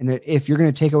 And if you're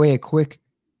going to take away a quick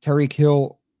Tyreek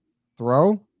Hill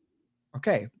throw,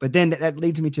 okay. But then that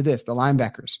leads me to this, the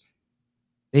linebackers.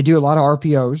 They do a lot of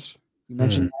RPOs. You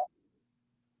mentioned that.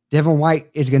 Devin White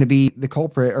is going to be the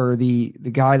culprit or the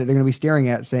guy that they're going to be staring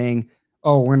at saying,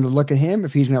 oh, we're going to look at him.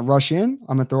 If he's going to rush in,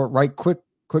 I'm going to throw it right quick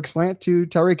slant to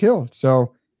Tyreek Hill.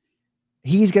 So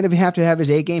he's going to have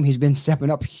his A game. He's been stepping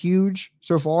up huge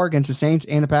so far against the Saints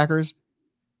and the Packers.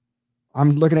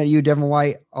 I'm looking at you, Devin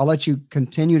White. I'll let you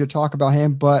continue to talk about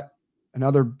him, but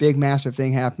another big, massive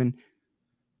thing happened.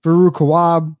 Farouk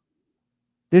Kawab,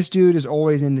 this dude is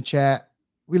always in the chat.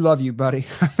 We love you, buddy.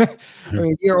 I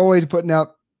mean, you're always putting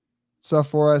up stuff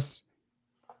for us.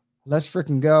 Let's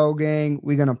freaking go, gang.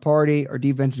 We're going to party. Our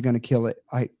defense is going to kill it.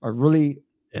 I really,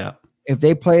 if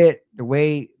they play it the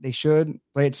way they should,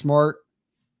 play it smart,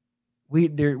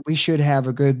 we should have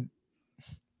a good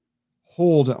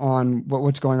hold on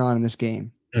what's going on in this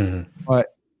game.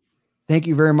 But thank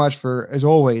you very much for, as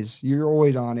always, you're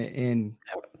always on it. And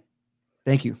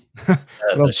thank you.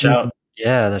 The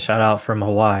shout out from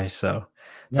Hawaii. So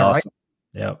it's awesome.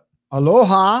 Right? Yep.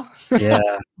 Aloha. Yeah.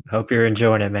 Hope you're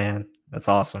enjoying it, man. That's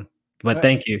awesome. But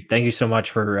thank you. Thank you so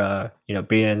much for,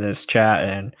 being in this chat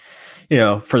and,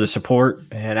 for the support.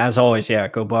 And as always,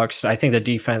 go Bucs. I think the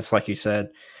defense, like you said,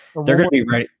 they're going to be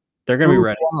ready. They're going to be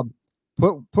ready.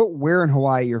 Put where in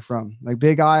Hawaii you're from, like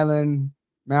Big Island,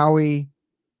 Maui,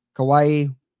 Kauai.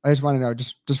 I just want to know,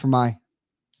 just for my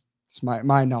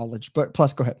knowledge. But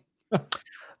plus, go ahead.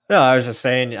 No, I was just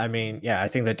saying. I mean, I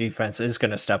think the defense is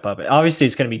going to step up. Obviously,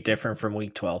 it's going to be different from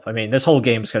Week 12. I mean, this whole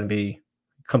game is going to be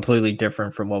completely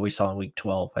different from what we saw in Week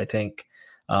 12. I think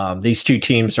these two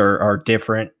teams are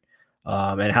different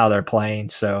in how they're playing.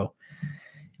 So,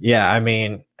 I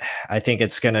mean, I think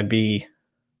it's going to be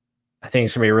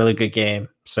a really good game.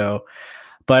 So,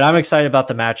 but I'm excited about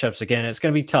the matchups. Again, it's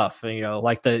going to be tough.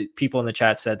 Like the people in the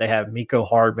chat said, they have Miko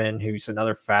Hardman, who's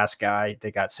another fast guy.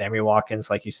 They got Sammy Watkins,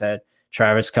 like you said,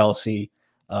 Travis Kelce.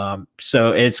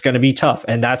 So it's going to be tough.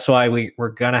 And that's why we're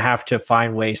going to have to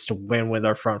find ways to win with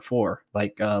our front four.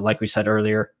 Like we said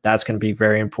earlier, that's going to be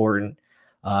very important.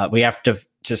 We have to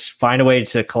just find a way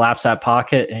to collapse that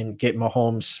pocket and get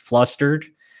Mahomes flustered.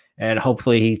 And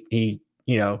hopefully he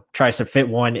tries to fit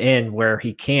one in where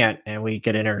he can't, and we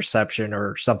get an interception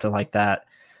or something like that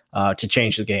to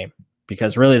change the game.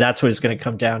 Because really that's what it's going to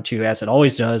come down to, as it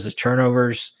always does, is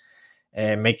turnovers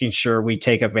and making sure we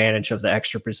take advantage of the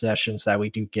extra possessions that we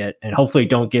do get, and hopefully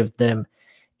don't give them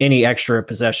any extra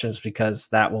possessions, because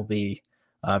that will be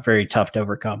very tough to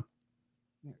overcome.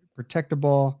 Protect the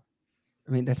ball.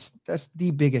 I mean, that's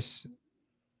the biggest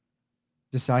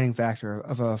deciding factor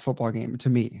of a football game to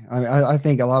me. I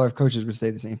think a lot of coaches would say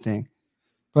the same thing.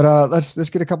 But let's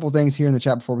get a couple of things here in the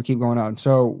chat before we keep going on.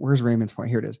 So where's Raymond's point?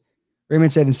 Here it is.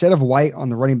 Raymond said, instead of White on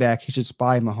the running back, he should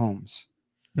spy Mahomes.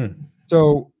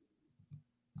 So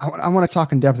I want to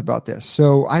talk in depth about this.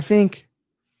 So I think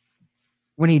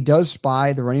when he does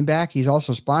spy the running back, he's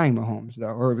also spying Mahomes, though,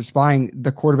 or spying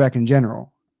the quarterback in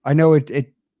general. I know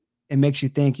it makes you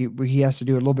think he has to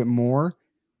do a little bit more,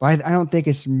 but I don't think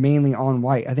it's mainly on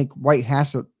White. I think White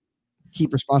has to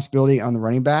keep responsibility on the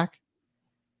running back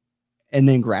and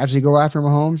then gradually go after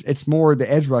Mahomes. It's more the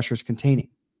edge rushers containing.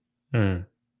 Mm.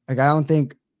 Like, I don't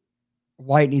think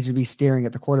White needs to be staring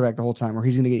at the quarterback the whole time or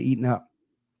he's going to get eaten up.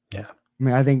 Yeah. I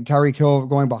mean, I think Tyreek Hill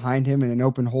going behind him in an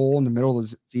open hole in the middle of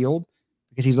the field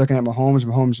because he's looking at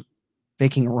Mahomes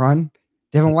faking a run.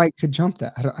 Devin White could jump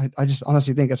that. I just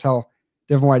honestly think that's how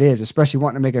Devin White is, especially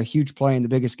wanting to make a huge play in the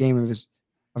biggest game of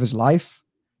his life.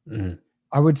 Mm.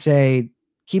 I would say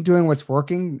keep doing what's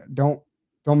working. Don't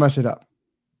mess it up.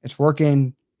 It's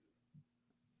working.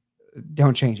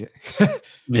 Don't change it.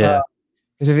 Yeah.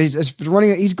 Because if he's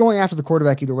running, he's going after the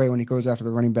quarterback either way when he goes after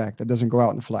the running back that doesn't go out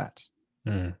in the flats.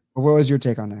 Mm. But what was your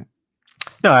take on that?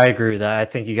 No, I agree with that. I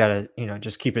think you got to,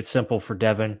 just keep it simple for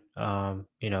Devin.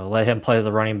 Let him play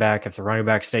the running back. If the running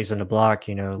back stays in the block,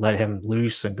 let him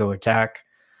loose and go attack,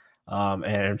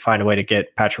 and find a way to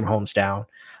get Patrick Mahomes down.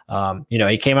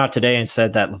 He came out today and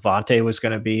said that Levante was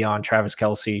going to be on Travis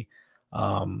Kelce.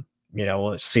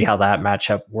 We'll see how that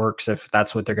matchup works if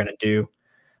that's what they're going to do.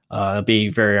 It'll be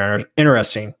very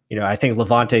interesting. I think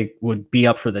Levante would be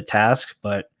up for the task,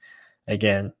 but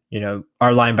again,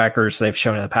 our linebackers, they've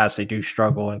shown in the past they do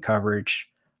struggle in coverage.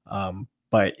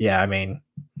 But yeah, I mean,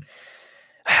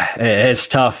 it's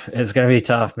tough. It's going to be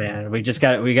tough, man. We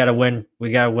got to win.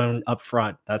 We got to win up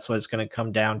front. That's what it's going to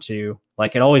come down to,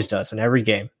 like it always does in every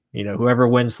game. Whoever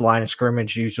wins the line of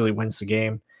scrimmage usually wins the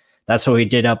game. That's what we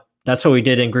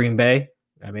did in Green Bay.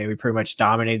 I mean, we pretty much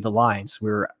dominated the lines. We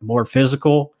were more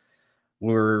physical.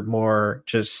 We were more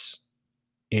just,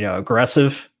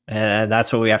 aggressive. And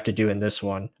that's what we have to do in this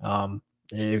one.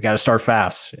 You've got to start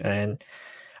fast. And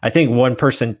I think one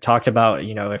person talked about,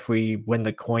 if we win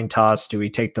the coin toss, do we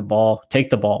take the ball? Take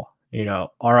the ball.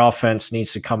 Our offense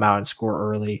needs to come out and score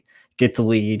early, get the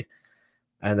lead,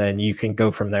 and then you can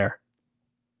go from there.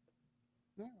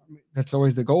 Yeah, that's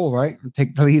always the goal, right?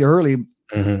 Take the lead early.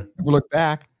 Mm-hmm. We look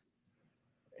back.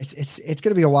 It's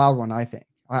going to be a wild one, I think.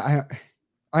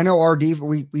 I know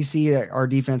we see that our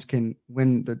defense can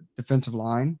win the defensive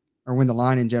line or win the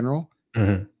line in general.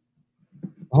 Mm-hmm.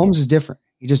 Mahomes is different.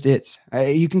 He just is.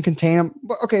 You can contain him.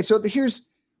 But okay, so here's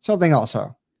something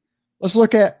also. Let's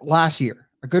look at last year.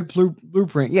 A good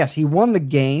blueprint. Yes, he won the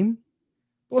game.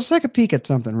 But let's take a peek at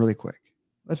something really quick.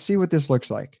 Let's see what this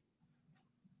looks like.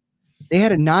 They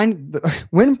had a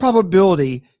win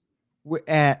probability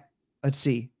at, let's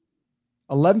see,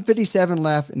 11:57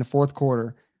 left in the fourth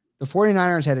quarter. The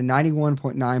 49ers had a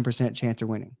 91.9% chance of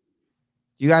winning.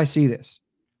 Do you guys see this?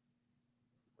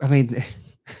 I mean,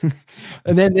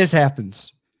 and then this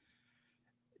happens.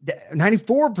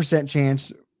 94%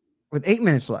 chance with 8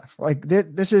 minutes left. Like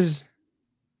this is,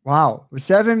 wow. With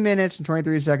 7 minutes and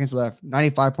 23 seconds left,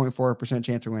 95.4%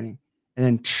 chance of winning. And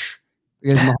then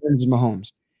because Mahomes is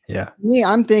Mahomes. Yeah. Me,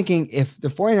 I'm thinking if the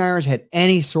 49ers had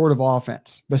any sort of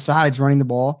offense besides running the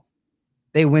ball,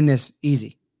 they win this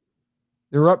easy.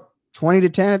 They're up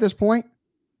 20-10 at this point.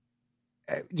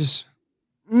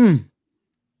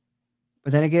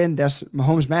 But then again, that's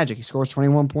Mahomes' magic. He scores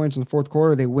 21 points in the fourth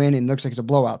quarter. They win, and it looks like it's a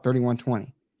blowout,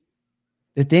 31-20.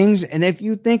 The things, and if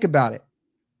you think about it,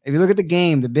 if you look at the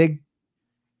game, the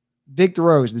big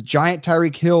throws, the giant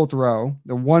Tyreek Hill throw,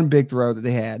 the one big throw that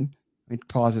they had. Let me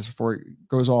pause this before it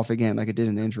goes off again like it did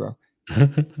in the intro.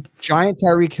 Giant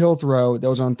Tyreek Hill throw that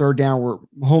was on third down where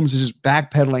Mahomes is just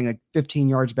backpedaling like 15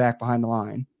 yards back behind the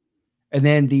line. And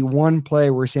then the one play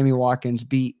where Sammy Watkins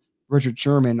beat Richard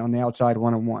Sherman on the outside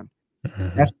 1-on-1.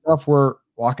 Mm-hmm. That's stuff where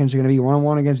Watkins is going to be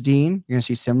 1-on-1 against Dean. You're going to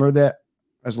see similar to that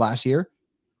as last year.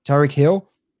 Tyreek Hill,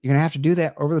 you're going to have to do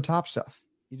that over the top stuff.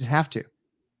 You just have to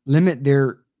limit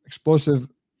their explosive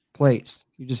plays.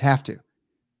 You just have to.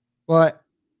 But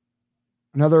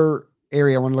another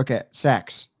area I want to look at,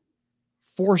 sacks.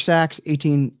 4 sacks,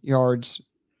 18 yards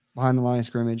behind the line of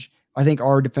scrimmage. I think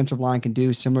our defensive line can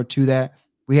do similar to that.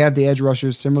 We have the edge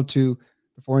rushers similar to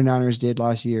the 49ers did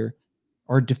last year.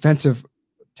 Our defensive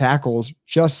tackles,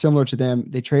 just similar to them.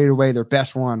 They traded away their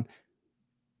best one.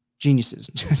 Geniuses,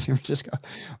 San Francisco.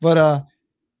 But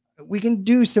we can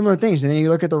do similar things. And then you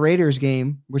look at the Raiders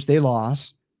game, which they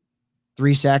lost.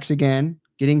 3 sacks again,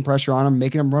 getting pressure on them,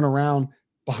 making them run around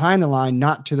behind the line,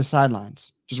 not to the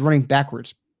sidelines, just running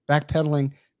backwards,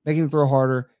 backpedaling, making them throw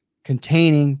harder,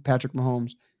 containing Patrick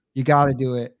Mahomes. You got to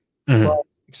do it. Mm-hmm. But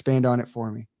expand on it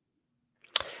for me.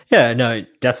 Yeah, no,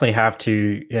 definitely have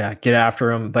to, get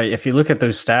after him. But if you look at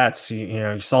those stats,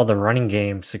 you saw the running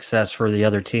game success for the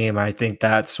other team. I think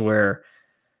that's where,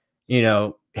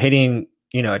 hitting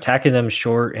attacking them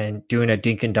short and doing a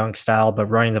dink and dunk style, but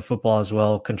running the football as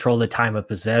well, control the time of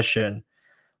possession,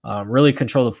 really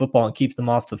control the football and keep them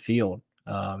off the field.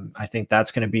 I think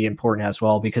that's going to be important as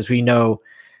well, because we know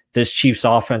this Chiefs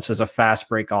offense is a fast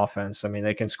break offense. I mean,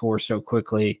 they can score so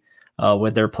quickly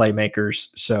with their playmakers.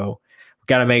 So we've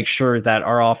got to make sure that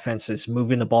our offense is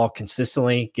moving the ball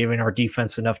consistently, giving our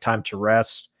defense enough time to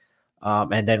rest,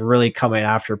 and then really coming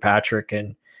after Patrick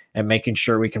and making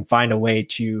sure we can find a way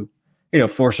to,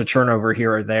 force a turnover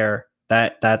here or there.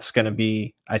 That's going to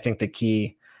be, I think, the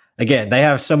key. Again, they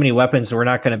have so many weapons, we're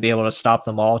not going to be able to stop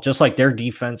them all, just like their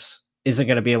defense isn't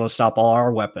going to be able to stop all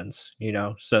our weapons,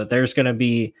 So there's going to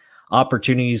be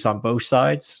opportunities on both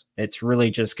sides. It's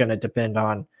really just going to depend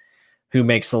on who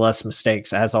makes the less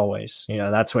mistakes, as always.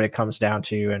 That's what it comes down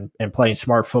to. And playing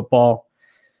smart football,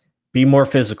 be more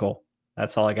physical.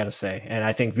 That's all I got to say. And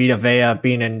I think Vita Vea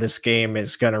being in this game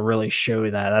is going to really show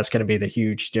that. That's going to be the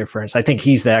huge difference. I think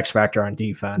he's the X factor on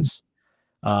defense.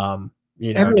 Everyone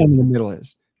in the middle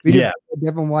is. Vita Vea,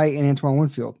 Devin White, and Antoine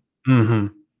Winfield. Mm-hmm.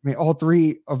 I mean, all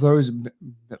three of those,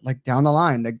 like down the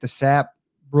line, like the Sapp,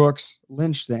 Brooks,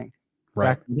 Lynch thing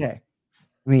back in the day.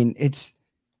 I mean, it's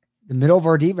the middle of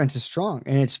our defense is strong,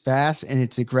 and it's fast, and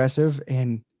it's aggressive,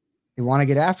 and they want to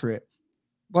get after it.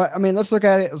 But, I mean, let's look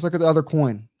at it. Let's look at the other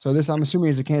coin. So this, I'm assuming,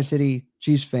 is a Kansas City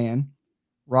Chiefs fan.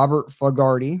 Robert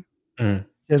Fagardi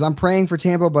says, I'm praying for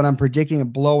Tampa, but I'm predicting a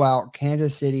blowout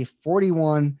Kansas City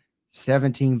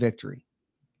 41-17 victory.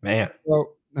 Man.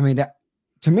 So, I mean, that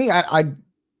to me, I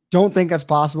don't think that's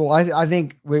possible. I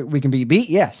think we can be beat.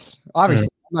 Yes, obviously.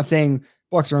 I'm not saying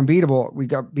Bucs are unbeatable. We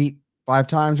got beat 5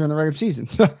 times during the regular season.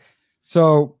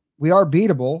 So we are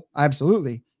beatable.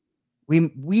 Absolutely. We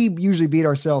usually beat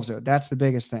ourselves, though. That's the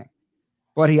biggest thing.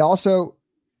 But he's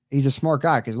a smart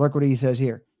guy, because look what he says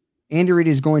here. Andy Reid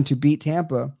is going to beat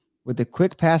Tampa with a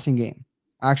quick passing game.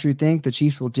 I actually think the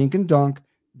Chiefs will dink and dunk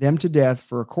them to death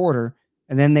for a quarter,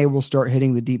 and then they will start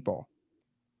hitting the deep ball.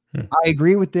 I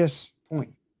agree with this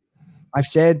point. I've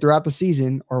said throughout the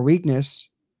season, our weakness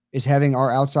is having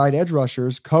our outside edge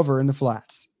rushers cover in the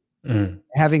flats.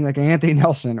 Having like an Anthony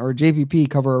Nelson or JPP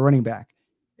cover a running back.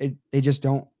 They just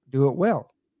don't do it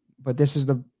well. But this is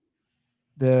the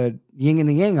yin and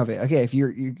the yang of it. Okay, if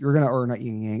you're going to, or not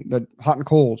yin and yang, the hot and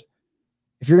cold,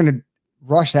 if you're going to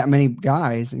rush that many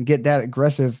guys and get that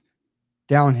aggressive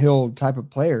downhill type of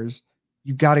players,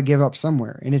 you got to give up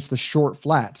somewhere. And it's the short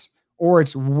flats, or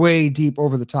it's way deep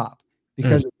over the top,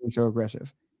 because it's being so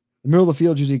aggressive. The middle of the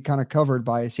field is usually kind of covered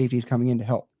by safeties coming in to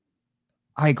help.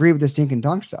 I agree with this dink and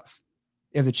dunk stuff.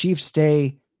 If the Chiefs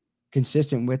stay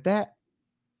consistent with that,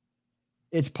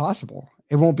 it's possible.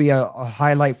 It won't be a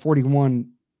highlight 41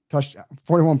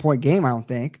 point game, I don't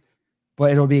think,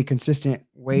 but it'll be a consistent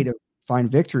way to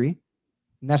find victory.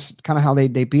 And that's kind of how they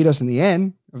beat us in the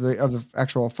end of the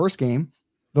actual first game.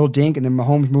 They'll dink, and then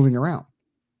Mahomes moving around.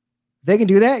 If they can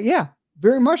do that, yeah,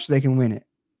 very much they can win it.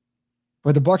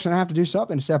 But the Bucs are going to have to do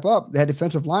something to step up. That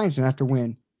defensive line's going to have to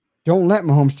win. Don't let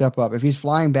Mahomes step up. If he's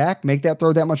flying back, make that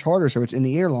throw that much harder so it's in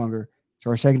the air longer, so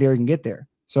our secondary can get there.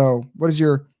 So what is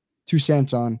your 2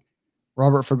 cents on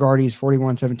Robert Fagardi's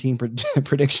 41-17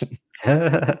 prediction?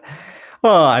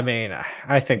 Well, I mean,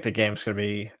 I think the game's going to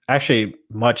be actually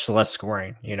much less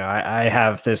scoring. I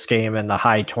have this game in the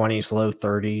high 20s, low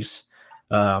 30s.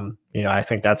 I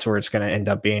think that's where it's going to end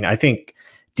up being. I think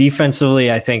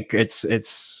defensively, I think it's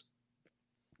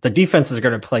the defense is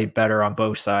going to play better on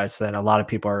both sides than a lot of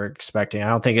people are expecting. I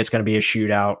don't think it's going to be a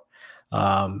shootout.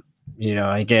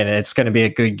 Again, it's going to be a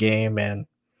good game. And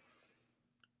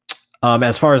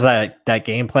as far as that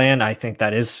game plan, I think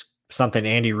that is something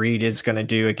Andy Reid is going to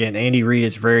do. Again, Andy Reid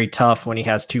is very tough when he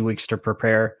has 2 weeks to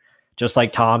prepare, just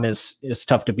like Tom is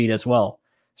tough to beat as well.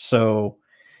 So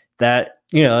that's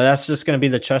just going to be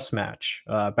the chess match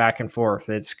back and forth.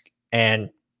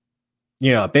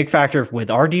 A big factor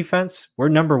with our defense, we're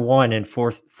number 1 in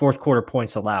fourth quarter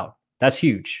points allowed. That's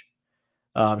huge.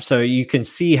 So you can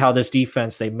see how this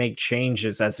defense, they make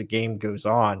changes as the game goes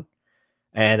on,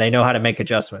 and they know how to make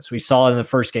adjustments. We saw it in the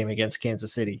first game against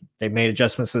Kansas City. They made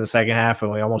adjustments in the second half, and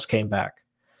we almost came back.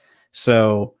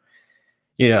 So,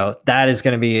 that is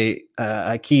going to be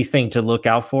a key thing to look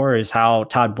out for, is how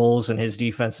Todd Bowles and his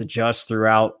defense adjust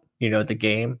throughout, the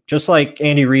game, just like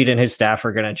Andy Reid and his staff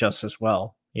are going to adjust as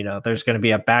well. There's going to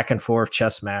be a back and forth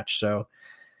chess match. So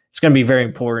it's going to be very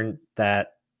important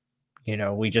that,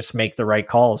 we just make the right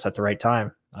calls at the right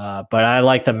time. But I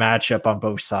like the matchup on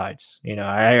both sides.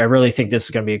 I really think this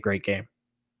is going to be a great game.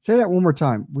 Say that one more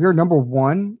time. We are number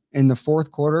 1 in the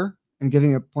fourth quarter and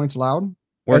giving up points allowed.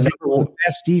 We're the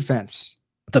best defense.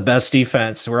 The best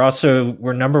defense.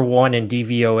 We're number 1 in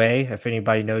DVOA, if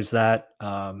anybody knows that.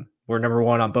 we're number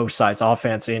one on both sides,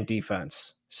 offense and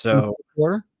defense. So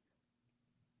Quarter?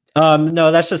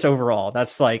 no, that's just overall.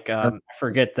 That's like I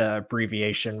forget the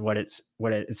abbreviation.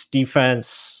 It's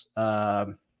defense. I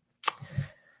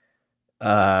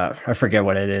forget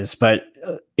what it is, but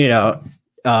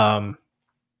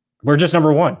we're just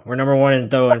number one. We're number one in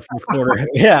fourth quarter.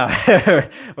 Yeah,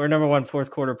 we're number one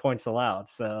fourth quarter points allowed.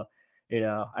 So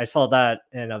I saw that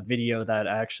in a video that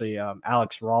actually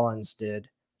Alex Rollins did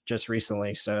just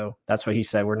recently. So that's what he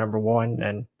said. We're number one,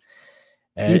 and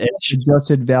it's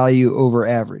adjusted value over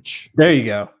average. There you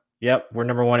go. Yep, we're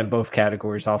number one in both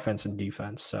categories, offense and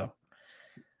defense. So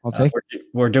I'll take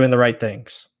we're doing the right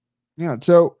things. Yeah.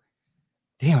 So,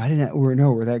 damn, I didn't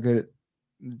know we're that good at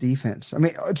defense. I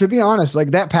mean, to be honest,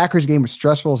 like that Packers game was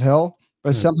stressful as hell,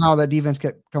 but somehow that defense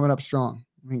kept coming up strong.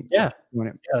 I mean, yeah,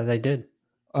 they did.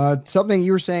 Something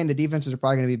you were saying, the defenses are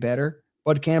probably going to be better.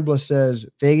 Bud Campbell says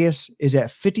Vegas is at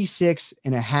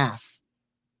 56.5.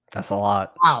 That's a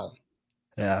lot. Wow.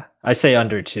 Yeah, I say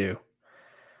under 2.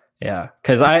 Yeah,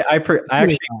 because I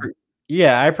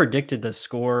predicted the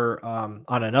score on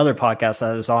another podcast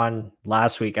that I was on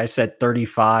last week. I said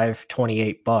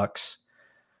 35-28 Bucs,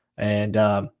 and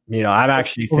I'm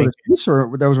actually thinking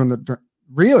that was when the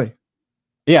really.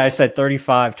 Yeah, I said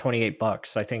 35-28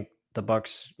 Bucs. I think the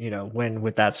Bucs, win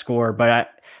with that score. But I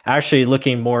actually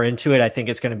looking more into it, I think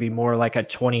it's going to be more like a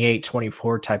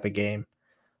 28-24 type of game.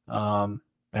 And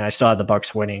I still have the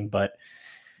Bucs winning, but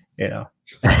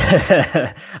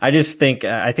I just think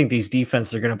I think these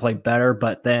defenses are going to play better,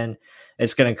 but then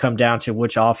it's going to come down to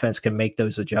which offense can make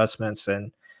those adjustments.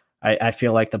 And I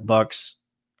feel like the Bucs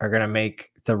are going to make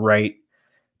the right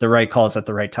calls at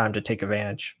the right time to take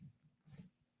advantage.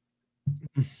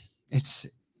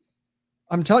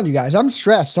 I'm telling you guys, I'm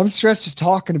stressed. I'm stressed just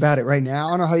talking about it right now.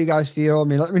 I don't know how you guys feel. I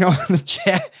mean, let me know in the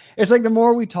chat. It's like the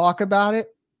more we talk about it,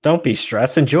 don't be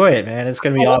stressed. Enjoy it, man. It's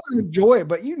going to be awesome. Enjoy it,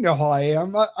 but you know how I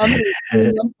am. I'm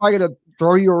probably going to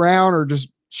throw you around or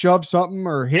just shove something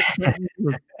or hit something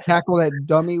or tackle that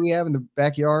dummy we have in the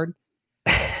backyard.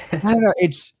 I don't know.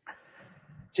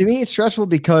 To me, it's stressful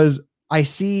because I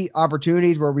see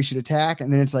opportunities where we should attack,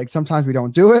 and then it's like sometimes we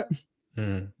don't do it.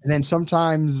 And then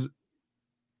sometimes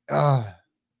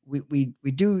we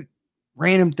do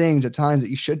random things at times that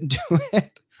you shouldn't do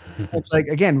it. It's like,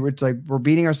 again, we're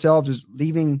beating ourselves, just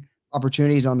leaving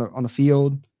opportunities on the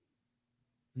field.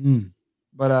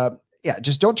 But yeah,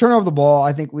 just don't turn over the ball.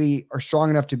 I think we are strong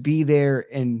enough to be there.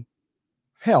 And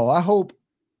hell, I hope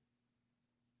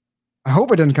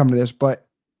it doesn't come to this, but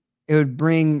it would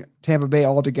bring Tampa Bay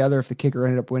all together if the kicker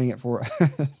ended up winning it for us.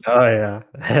 Oh yeah.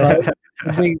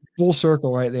 Right? Full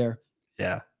circle right there.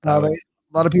 Yeah. A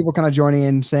lot of people kind of joining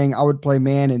in saying I would play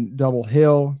man and double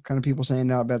hill, kind of people saying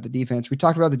now about the defense. We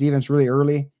talked about the defense really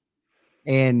early,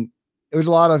 and it was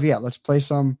a lot of, let's play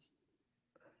some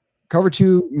cover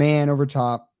 2 man over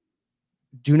top.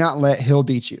 Do not let Hill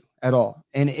beat you at all.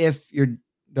 And if the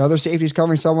other safety is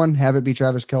covering someone, have it be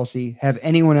Travis Kelce. Have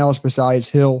anyone else besides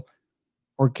Hill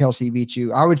or Kelce beat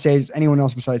you. I would say it's anyone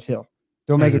else besides Hill.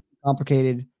 Don't make it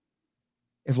complicated.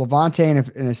 If Levante and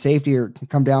a safety can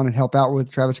come down and help out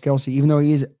with Travis Kelce, even though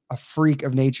he's a freak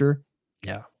of nature,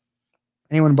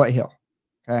 anyone but Hill.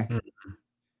 Okay.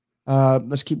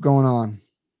 Let's keep going on.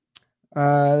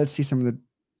 Let's see some of the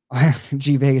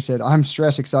G Vegas said, I'm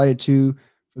stressed, excited too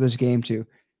for this game too.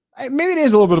 Maybe it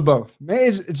is a little bit of both. Maybe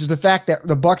it's just the fact that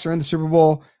the Bucs are in the Super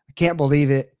Bowl. I can't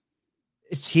believe it.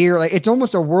 It's here. Like, it's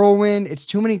almost a whirlwind. It's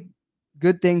too many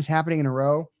good things happening in a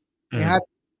row.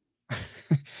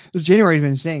 This January has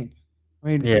been insane.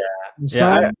 I mean,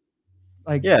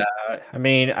 I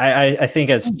mean, I think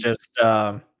it's just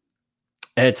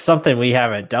it's something we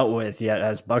haven't dealt with yet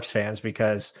as Bucs fans,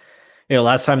 because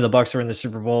last time the Bucs were in the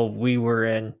Super Bowl, we were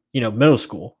in middle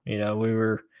school. We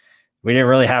didn't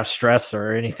really have stress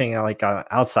or anything like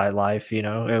outside life. It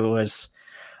was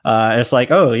it's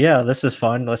like, oh yeah, this is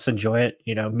fun, let's enjoy it.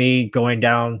 Me going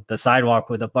down the sidewalk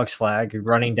with a Bucs flag,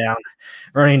 running down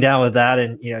with that,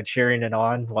 and cheering it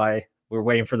on while we're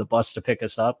waiting for the bus to pick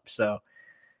us up. So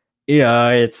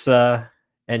it's and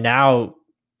now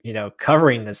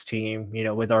covering this team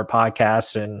with our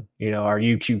podcast and our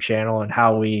YouTube channel, and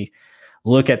how we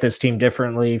look at this team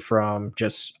differently from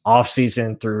just off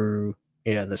season through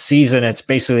the season. It's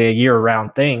basically a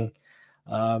year-round thing.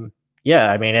 I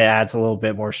mean, it adds a little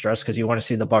bit more stress because you want to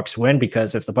see the Bucs win,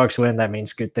 because if the Bucs win, that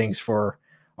means good things for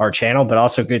our channel, but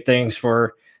also good things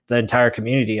for the entire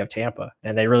community of Tampa.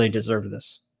 And they really deserve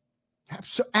this.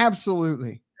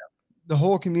 Absolutely. The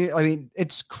whole community. I mean,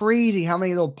 it's crazy how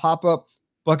many little pop-up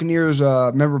Buccaneers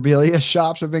memorabilia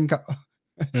shops have been out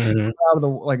of the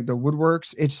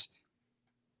woodworks. It's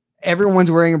everyone's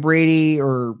wearing a Brady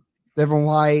or Devin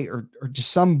White or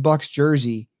just some Bucs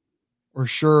jersey or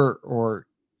shirt, or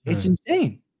it's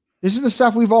insane. This is the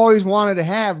stuff we've always wanted to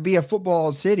have, be a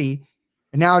football city.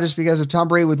 And now just because of Tom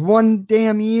Brady with one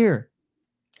damn year.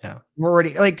 Yeah. We're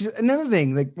already like another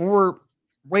thing, like when we're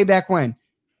way back when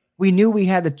we knew we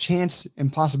had the chance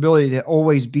and possibility to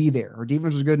always be there. Our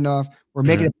defense was good enough. We're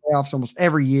making the playoffs almost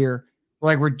every year.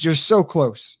 We're just so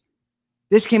close.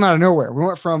 This came out of nowhere. We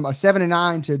went from a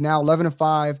 7-9 to now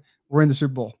 11-5. We're in the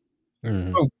Super Bowl.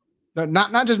 Boom.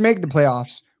 Not just make the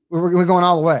playoffs. We're going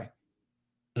all the way.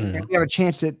 And we have a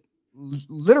chance to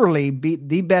literally beat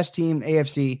the best team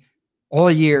AFC all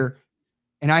year.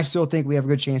 And I still think we have a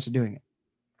good chance of doing it.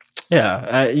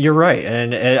 Yeah, you're right.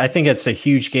 And I think it's a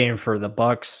huge game for the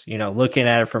Bucs, looking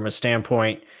at it from a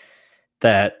standpoint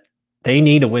that they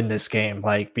need to win this game,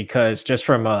 because just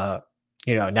from a,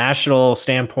 national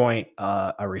standpoint,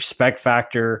 a respect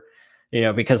factor,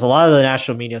 because a lot of the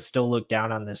national media still look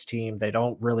down on this team. They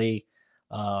don't really,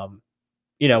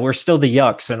 we're still the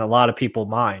yucks in a lot of people's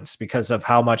minds because of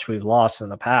how much we've lost in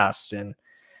the past. And,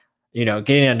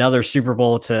 getting another Super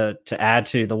Bowl to add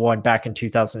to the one back in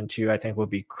 2002, I think would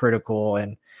be critical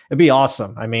and it'd be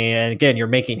awesome. I mean, and again, you're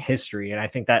making history, and I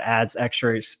think that adds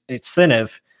extra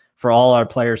incentive for all our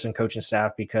players and coaching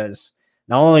staff, because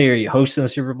not only are you hosting the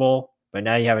Super Bowl, but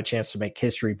now you have a chance to make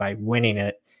history by winning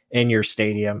it in your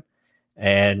stadium,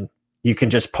 and you can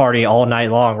just party all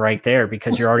night long right there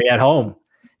because you're already at home,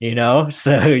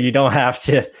 so you don't have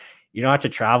to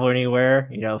travel anywhere.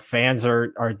 Fans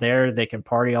are there. They can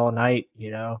party all night.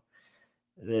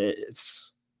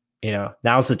 It's,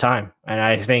 now's the time. And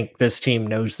I think this team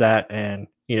knows that. And,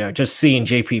 just seeing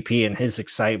JPP and his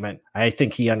excitement, I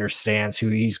think he understands who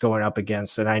he's going up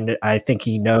against. And I think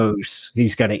he knows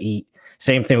he's going to eat.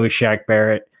 Same thing with Shaq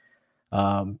Barrett.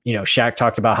 Shaq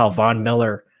talked about how Von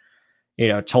Miller,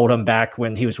 told him back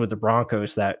when he was with the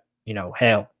Broncos that,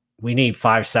 hey, we need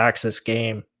 5 sacks this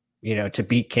game, to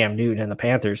beat Cam Newton and the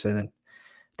Panthers. And then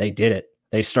they did it.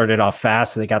 They started off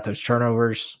fast. And they got those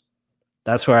turnovers.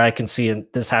 That's where I can see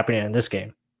this happening in this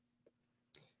game.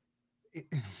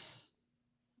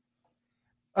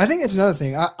 I think it's another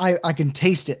thing. I can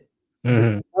taste it.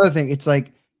 Another thing, it's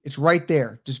like, it's right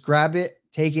there. Just grab it,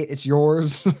 take it. It's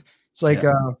yours. It's like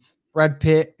Brad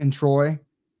Pitt and Troy.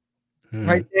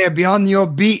 Right there beyond your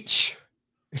beach.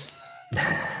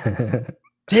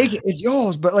 Take it. It's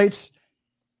yours. But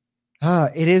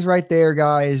it is right there,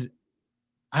 guys.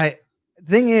 The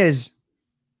thing is,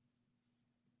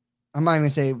 I'm not even going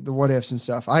to say the what ifs and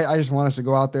stuff. I just want us to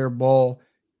go out there, ball,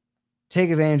 take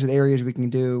advantage of the areas we can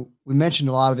do. We mentioned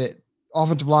a lot of it.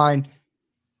 Offensive line,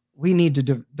 we need to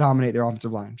dominate their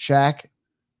offensive line. Shaq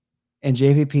and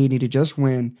JPP need to just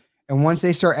win. And once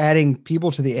they start adding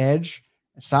people to the edge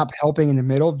and stop helping in the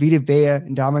middle, Vita Vea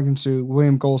and Dominican Sue,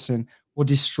 William Golson will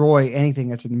destroy anything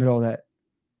that's in the middle of that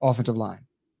offensive line.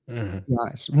 To be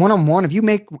honest. One-on-one, if you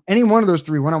make any one of those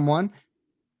 3 one-on-one,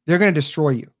 they're going to destroy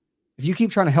you. If you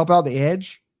keep trying to help out the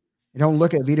edge and don't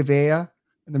look at Vita Vea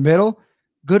in the middle,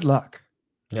 good luck.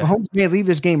 Yeah. Mahomes may leave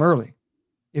this game early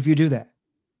if you do that.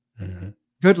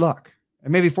 Good luck.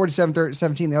 And maybe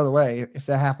 47-17 the other way if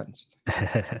that happens.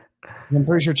 I'm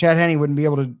pretty sure Chad Henne wouldn't be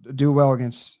able to do well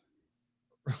against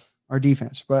our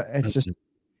defense, but it's just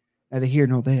neither here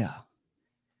nor there.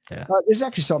 Yeah. There's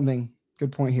actually something,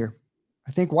 good point here.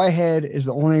 I think Whitehead is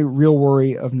the only real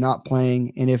worry of not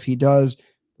playing, and if he does,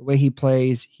 the way he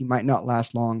plays, he might not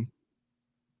last long.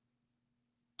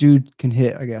 Dude can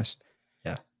hit, I guess.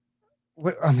 Yeah.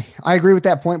 I agree with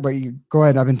that point, but you go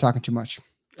ahead. I've been talking too much.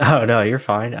 Oh, no, you're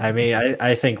fine. I mean,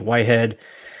 I think Whitehead,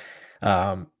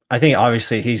 I think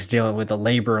obviously he's dealing with a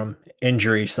labrum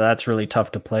injury, so that's really tough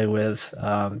to play with.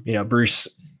 Bruce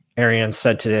Arians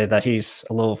said today that he's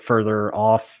a little further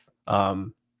off,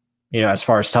 as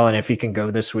far as telling if he can go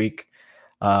this week.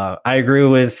 I agree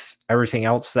with everything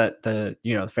else that the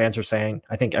fans are saying.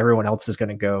 I think everyone else is going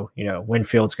to go.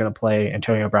 Winfield's going to play.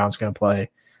 Antonio Brown's going to play.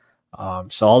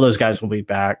 So all those guys will be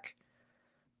back.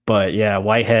 But yeah,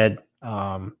 Whitehead,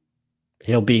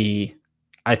 he'll be,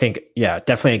 I think,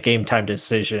 definitely a game time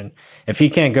decision. If he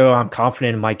can't go, I'm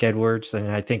confident in Mike Edwards.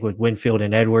 And I think with Winfield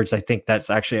and Edwards, I think that's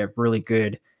actually a really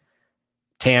good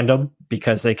tandem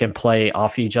because they can play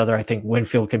off each other. I think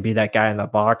Winfield can be that guy in the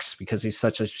box because he's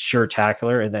such a sure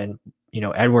tackler. And then,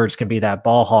 Edwards can be that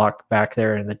ball hawk back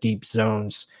there in the deep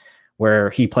zones where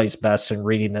he plays best in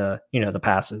reading the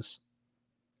passes.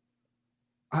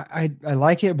 I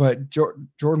like it, but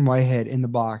Jordan Whitehead in the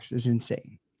box is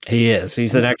insane. He is.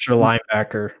 He's an extra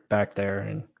linebacker back there.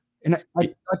 And I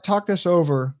talked this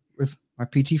over with my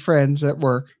PT friends at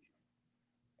work,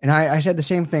 and I said the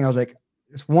same thing. I was like,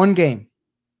 it's one game.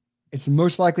 It's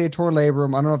most likely a torn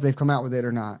labrum. I don't know if they've come out with it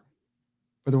or not.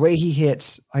 But the way he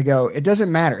hits, I go, it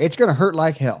doesn't matter. It's going to hurt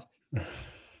like hell.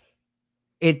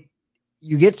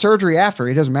 You get surgery after,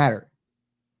 it doesn't matter.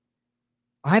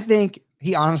 I think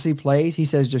he honestly plays. He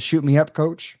says, just shoot me up,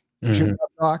 coach. Shoot me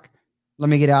up, doc. Let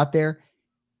me get out there.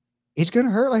 It's going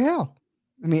to hurt like hell.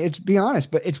 I mean, be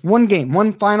honest, but it's one game,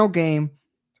 one final game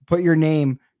to put your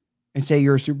name and say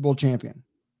you're a Super Bowl champion.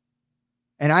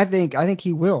 And I think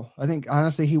he will. I think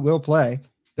honestly he will play.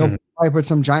 They'll probably put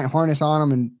some giant harness on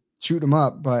him and shoot him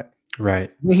up, but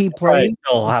right. The way he plays,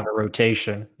 he'll have a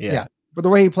rotation. Yeah. But the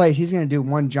way he plays, he's going to do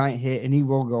one giant hit and he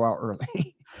will go out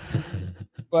early.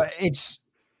 But it's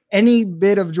any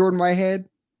bit of Jordan Whitehead,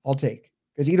 I'll take.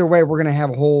 Because either way, we're going to have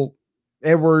a whole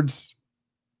Edwards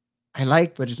I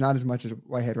like, but it's not as much as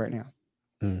Whitehead right now.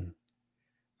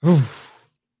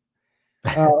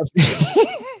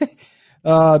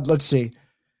 Let's see.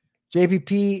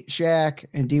 JPP, Shaq,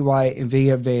 and D.Y. and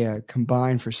Villa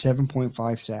combined for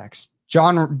 7.5 sacks.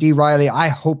 John D. Riley, I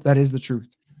hope that is the truth.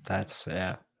 That's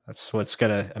what's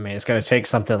it's gonna take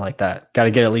something like that. Got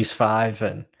to get at least 5,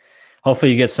 and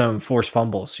hopefully you get some forced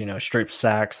fumbles, strip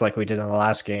sacks like we did in the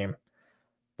last game.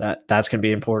 That's gonna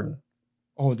be important.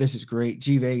 Oh, this is great.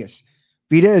 G Vegas.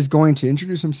 Vita is going to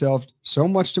introduce himself so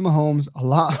much to Mahomes,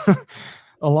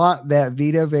 a lot that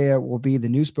Vita Vea will be the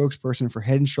new spokesperson for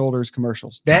Head and Shoulders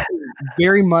commercials. That is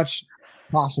very much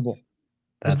possible.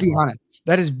 Let's be honest.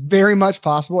 That is very much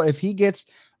possible. If he gets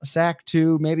a sack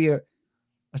too, maybe a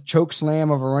choke slam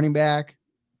of a running back.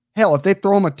 Hell, if they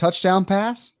throw him a touchdown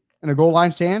pass in a goal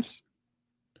line stance,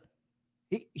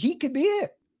 he could be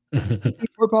it.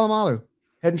 For Palomalu,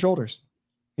 Head and Shoulders.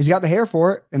 He's got the hair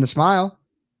for it and the smile.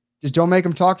 Just don't make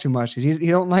him talk too much because he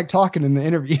don't like talking in the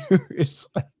interview. Here's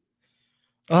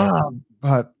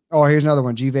another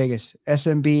one. G Vegas.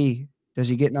 SMB. Does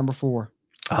he get number 4?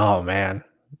 Oh man.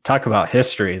 Talk about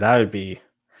history. That would be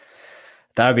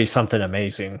something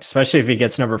amazing, especially if he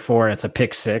gets number 4 and it's a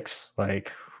pick 6.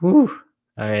 Like, whew.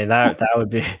 I mean, that would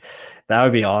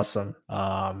be awesome.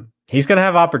 He's going to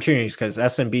have opportunities because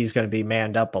SMB is going to be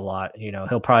manned up a lot.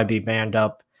 He'll probably be manned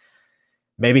up.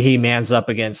 Maybe he mans up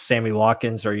against Sammy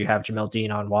Watkins, or you have Jamel Dean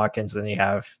on Watkins, and you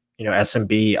have,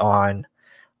 SMB on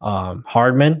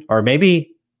Hardman, or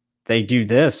maybe they do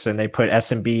this and they put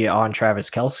SMB on Travis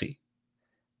Kelce.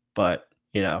 But,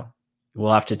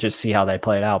 we'll have to just see how they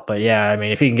play it out. But yeah, I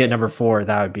mean, if he can get number 4,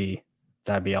 that'd be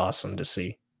awesome to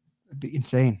see. It'd be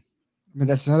insane. I mean,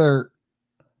 that's another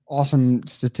awesome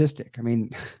statistic. I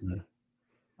mean,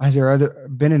 has there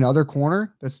been another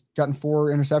corner that's gotten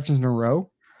 4 interceptions in a row?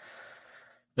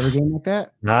 Ever game like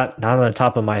that? Not on the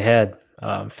top of my head.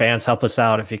 Fans, help us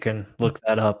out if you can look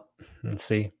that up and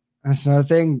see. That's another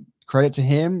thing. Credit to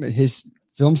him, his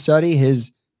film study,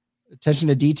 his attention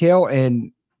to detail,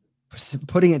 and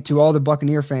putting it to all the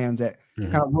Buccaneer fans that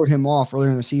kind of wrote him off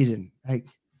earlier in the season. Like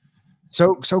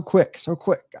so quick,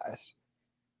 guys.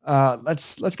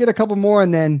 Let's get a couple more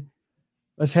and then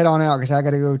let's head on out because I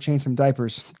got to go change some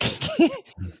diapers.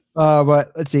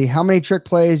 But let's see. How many trick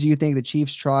plays do you think the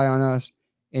Chiefs try on us?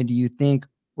 And do you think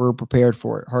we're prepared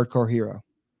for it? Hardcore hero.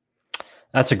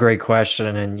 That's a great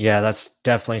question. And yeah, that's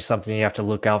definitely something you have to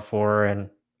look out for. And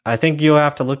I think you'll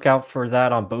have to look out for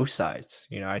that on both sides.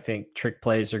 I think trick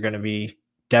plays are going to be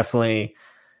definitely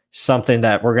something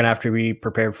that we're going to have to be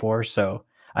prepared for. So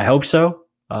I hope so.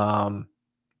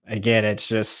 Again, it's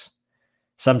just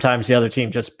sometimes the other team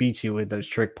just beats you with those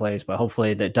trick plays, but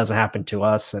hopefully that doesn't happen to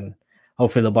us. And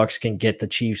hopefully the Bucs can get the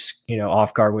Chiefs,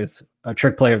 off guard with a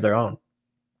trick play of their own.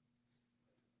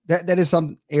 That is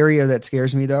some area that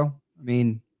scares me, though. I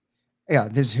mean, yeah,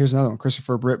 here's another one.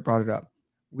 Christopher Britt brought it up.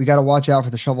 We got to watch out for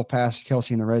the shovel pass to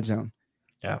Kelce in the red zone.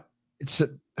 Yeah. It's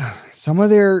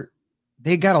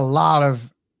they got a lot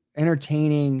of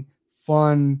entertaining,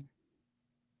 fun,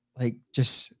 like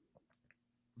just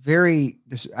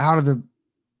out of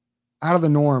the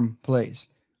norm plays.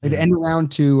 Like the end around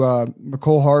to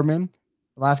McCole Hardman,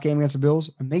 the last game against the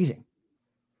Bills, amazing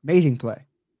play.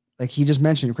 Like he just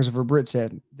mentioned, Christopher Britt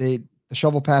said, the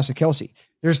shovel pass to Kelce.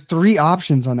 There's 3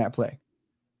 options on that play.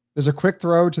 There's a quick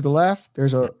throw to the left.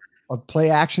 There's a play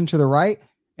action to the right.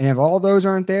 And if all those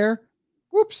aren't there,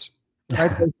 whoops, right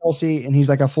there, Kelce, and he's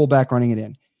like a fullback running it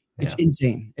in. It's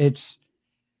insane. It's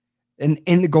in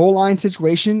the goal line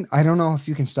situation. I don't know if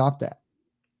you can stop that.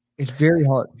 It's very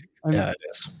hard. It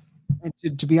is.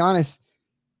 And to be honest,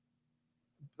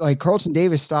 like Carlton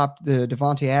Davis stopped the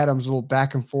Devontae Adams little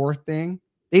back and forth thing.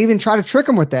 They even try to trick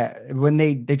him with that when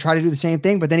they try to do the same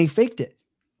thing, but then he faked it.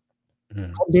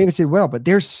 Carlton Davis did well, but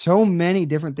there's so many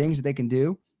different things that they can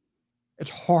do. It's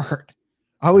hard.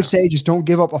 I would say just don't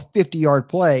give up a 50-yard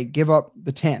play. Give up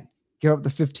the 10. give up the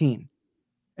 15,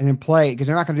 and then play, because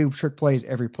they're not going to do trick plays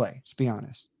every play. Let's be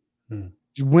honest.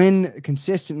 Just win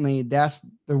consistently. That's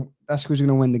who's going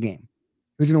to win the game.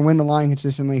 Who's going to win the line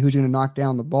consistently? Who's going to knock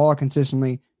down the ball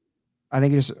consistently? I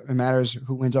think it matters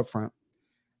who wins up front.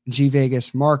 G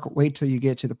Vegas, Mark, wait till you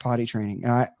get to the potty training.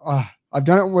 I've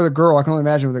done it with a girl. I can only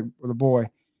imagine with a boy.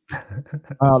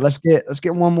 Let's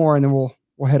get one more, and then we'll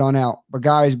head on out. But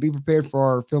guys, be prepared for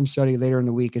our film study later in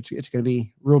the week. It's going to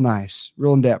be real nice,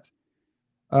 real in depth.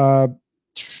 Let's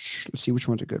see which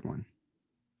one's a good one.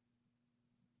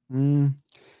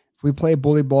 If we play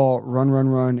bully ball,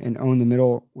 run, and own the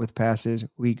middle with passes,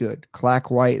 we good.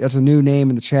 Clack White, that's a new name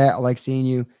in the chat. I like seeing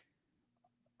you.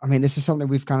 I mean, this is something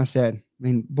we've kind of said. I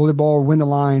mean, bully ball, win the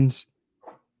lines,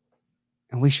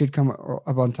 and we should come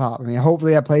up on top. I mean,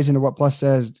 hopefully that plays into what Plus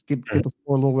says. Get the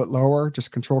score a little bit lower,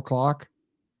 just control clock,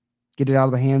 get it out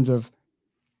of the hands of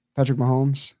Patrick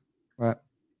Mahomes. But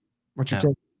what's your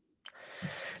take?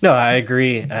 No, I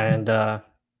agree. And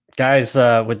guys,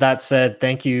 with that said,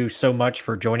 thank you so much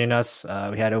for joining us.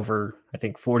 We had over, I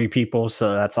think, 40 people,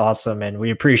 so that's awesome. And we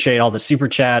appreciate all the super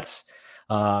chats.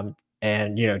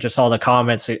 And, just all the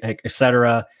comments, et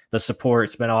cetera, the support.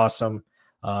 It's been awesome.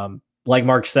 Like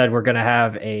Mark said, we're going to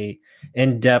have a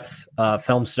in-depth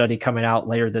film study coming out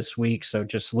later this week. So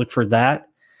just look for that.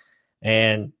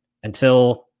 And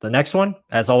until the next one,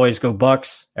 as always, go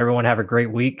Bucs. Everyone have a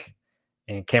great week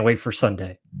and can't wait for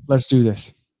Sunday. Let's do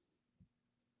this.